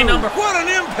 Hey, number... What an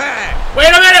impact. Wait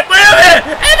a minute. Wait a minute.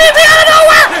 MVP out of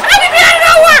nowhere. MVP out of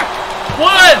nowhere.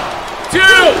 1, 2.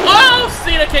 Oh,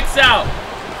 Cena kicks out.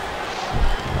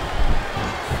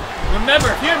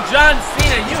 Remember, if you're John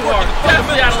Cena, you are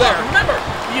definitely out of luck. Remember,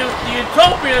 the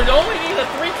Utopians only need a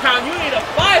 3 count. You need a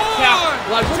 5 count.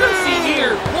 Like we're going to see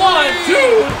here. 1, 2,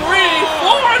 3,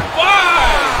 4, and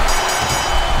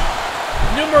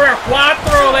 5. Numero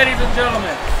 4, ladies and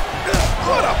gentlemen.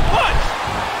 What a punch!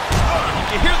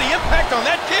 Did you hear the impact on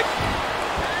that kick?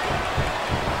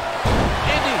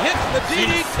 And he hits the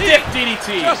DDT. Stiff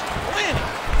DDT. Just planting.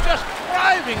 Just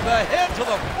driving the head to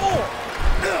the floor.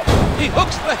 He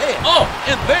hooks the head. Oh,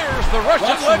 and there's the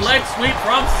Russian leg sweep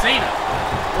from Cena.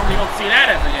 Normally you don't see that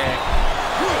every day.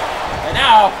 And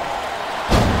now,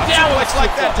 a suplex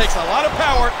like that takes a lot of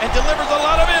power and delivers a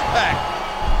lot of impact.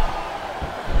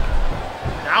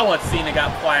 Now what Cena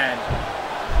got planned?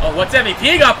 Oh, what's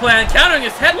MVP got planned? Countering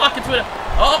his headlock into it.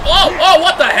 Oh,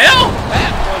 what the hell?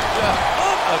 That was just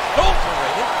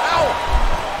unadulterated power.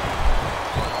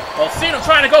 Well, Cena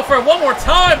trying to go for it one more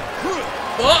time.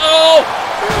 Uh-oh.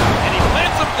 And he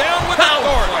plants him down with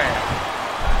authority.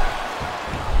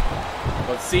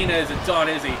 But Cena isn't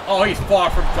done, is he? Oh, he's far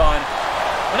from done.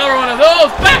 Another one of those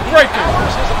backbreakers. He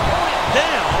powers his opponent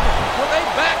down with a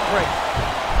backbreaker.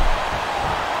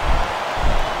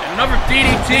 And another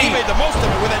DDT. He made the most of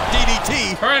it with that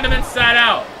DDT. Turned him inside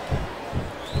out.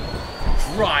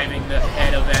 Driving the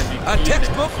head of MVP. A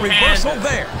textbook reversal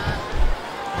there.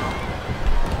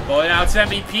 Well, now it's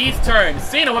MVP's turn.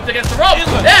 Cena whipped against the rope.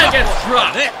 Then gets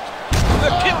dropped. The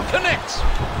kick connects.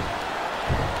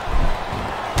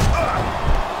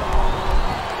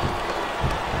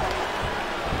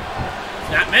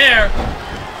 Snapmare.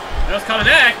 What's coming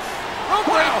next?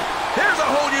 Wow, here's a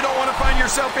hole you don't want to find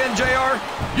yourself in, JR.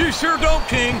 You sure don't,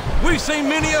 King. We've seen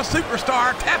many a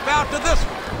superstar tap out to this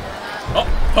one. Oh,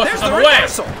 pushes him away.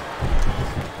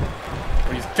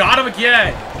 But he's got him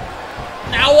again.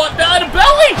 Now what? Belly to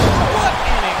belly! What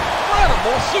an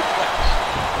incredible suplex.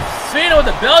 Cena with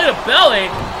the belly to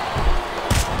belly.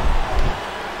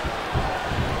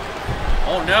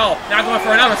 Oh no, now going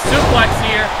for another suplex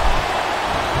here.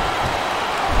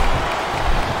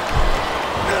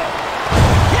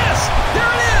 Yes,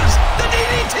 there it is, the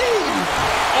DDT.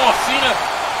 Oh, Cena,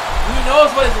 he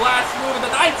knows what his last move of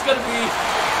the night's gonna be.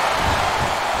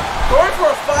 Going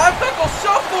for a 5-knuckle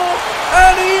shuffle,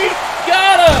 and he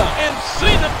got him! And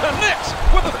Cena connects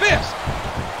with a fist.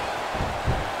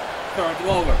 Turns him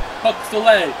over, hooks the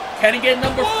leg. Can he get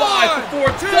number 5 before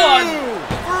it's done?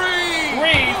 3, 4,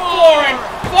 and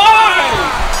 5!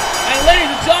 And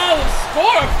ladies and gentlemen, the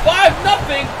score of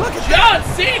 5-0. John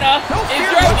Cena is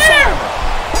your winner!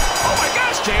 Oh my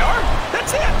gosh, JR,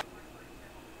 that's it!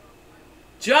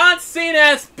 John Cena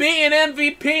has beaten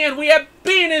MVP, and we have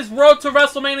beaten his Road to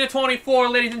WrestleMania 24,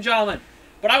 ladies and gentlemen.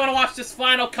 But I want to watch this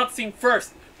final cutscene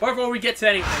first, before we get to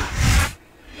anything.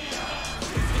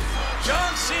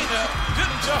 John Cena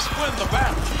didn't just win the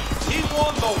battle. He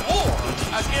won the war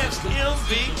against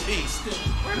MVP.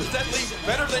 Where does that leave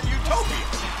better than Utopia?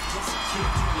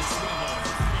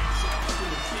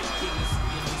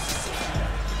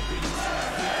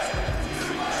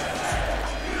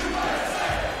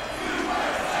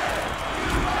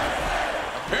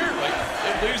 Apparently,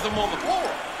 it leaves them on the floor.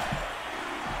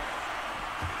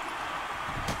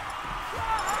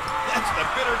 That's the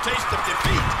bitter taste of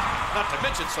defeat. Not to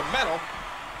mention some metal.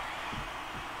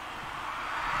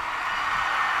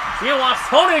 Cena wants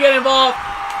Tony to get involved.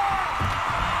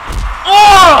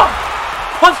 Oh!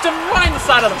 Punched him right in the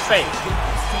side of the face.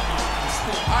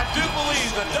 I do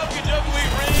believe the WWE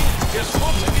ring is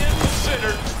once again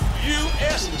considered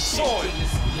U.S. soil.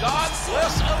 God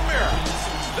bless America.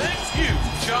 Thank you,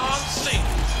 John Cena.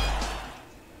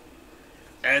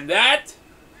 And that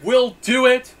will do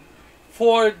it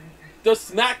for the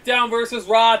SmackDown vs.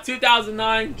 Raw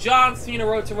 2009 John Cena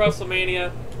Road to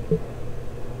WrestleMania.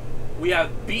 We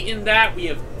have beaten that. We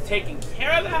have taken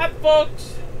care of that,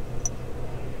 folks.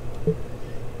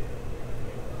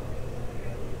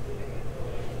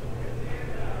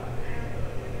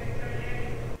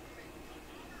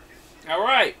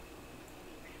 Alright.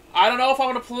 I don't know if I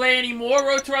want to play any more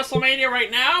Road to WrestleMania right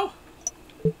now.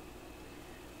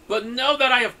 But know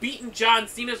that I have beaten John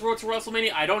Cena's Road to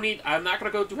WrestleMania. I'm not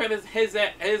going to go through his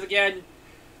again.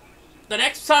 The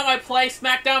next time I play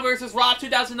SmackDown vs. Raw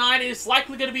 2009 is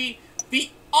likely going to be The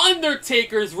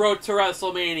Undertaker's Road to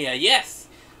WrestleMania. Yes,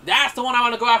 that's the one I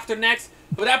want to go after next.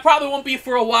 But that probably won't be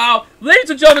for a while. Ladies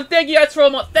and gentlemen, thank you guys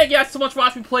so much for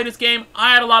watching me play this game.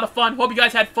 I had a lot of fun. Hope you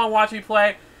guys had fun watching me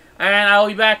play. And I'll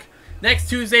be back next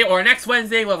Tuesday or next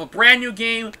Wednesday. We'll have a brand new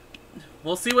game.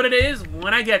 We'll see what it is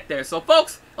when I get there. So,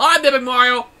 folks, I'm the Epic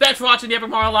Mario. Thanks for watching the Epic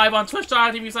Mario live on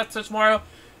Twitch.tv/TwitchMario. And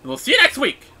we'll see you next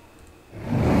week.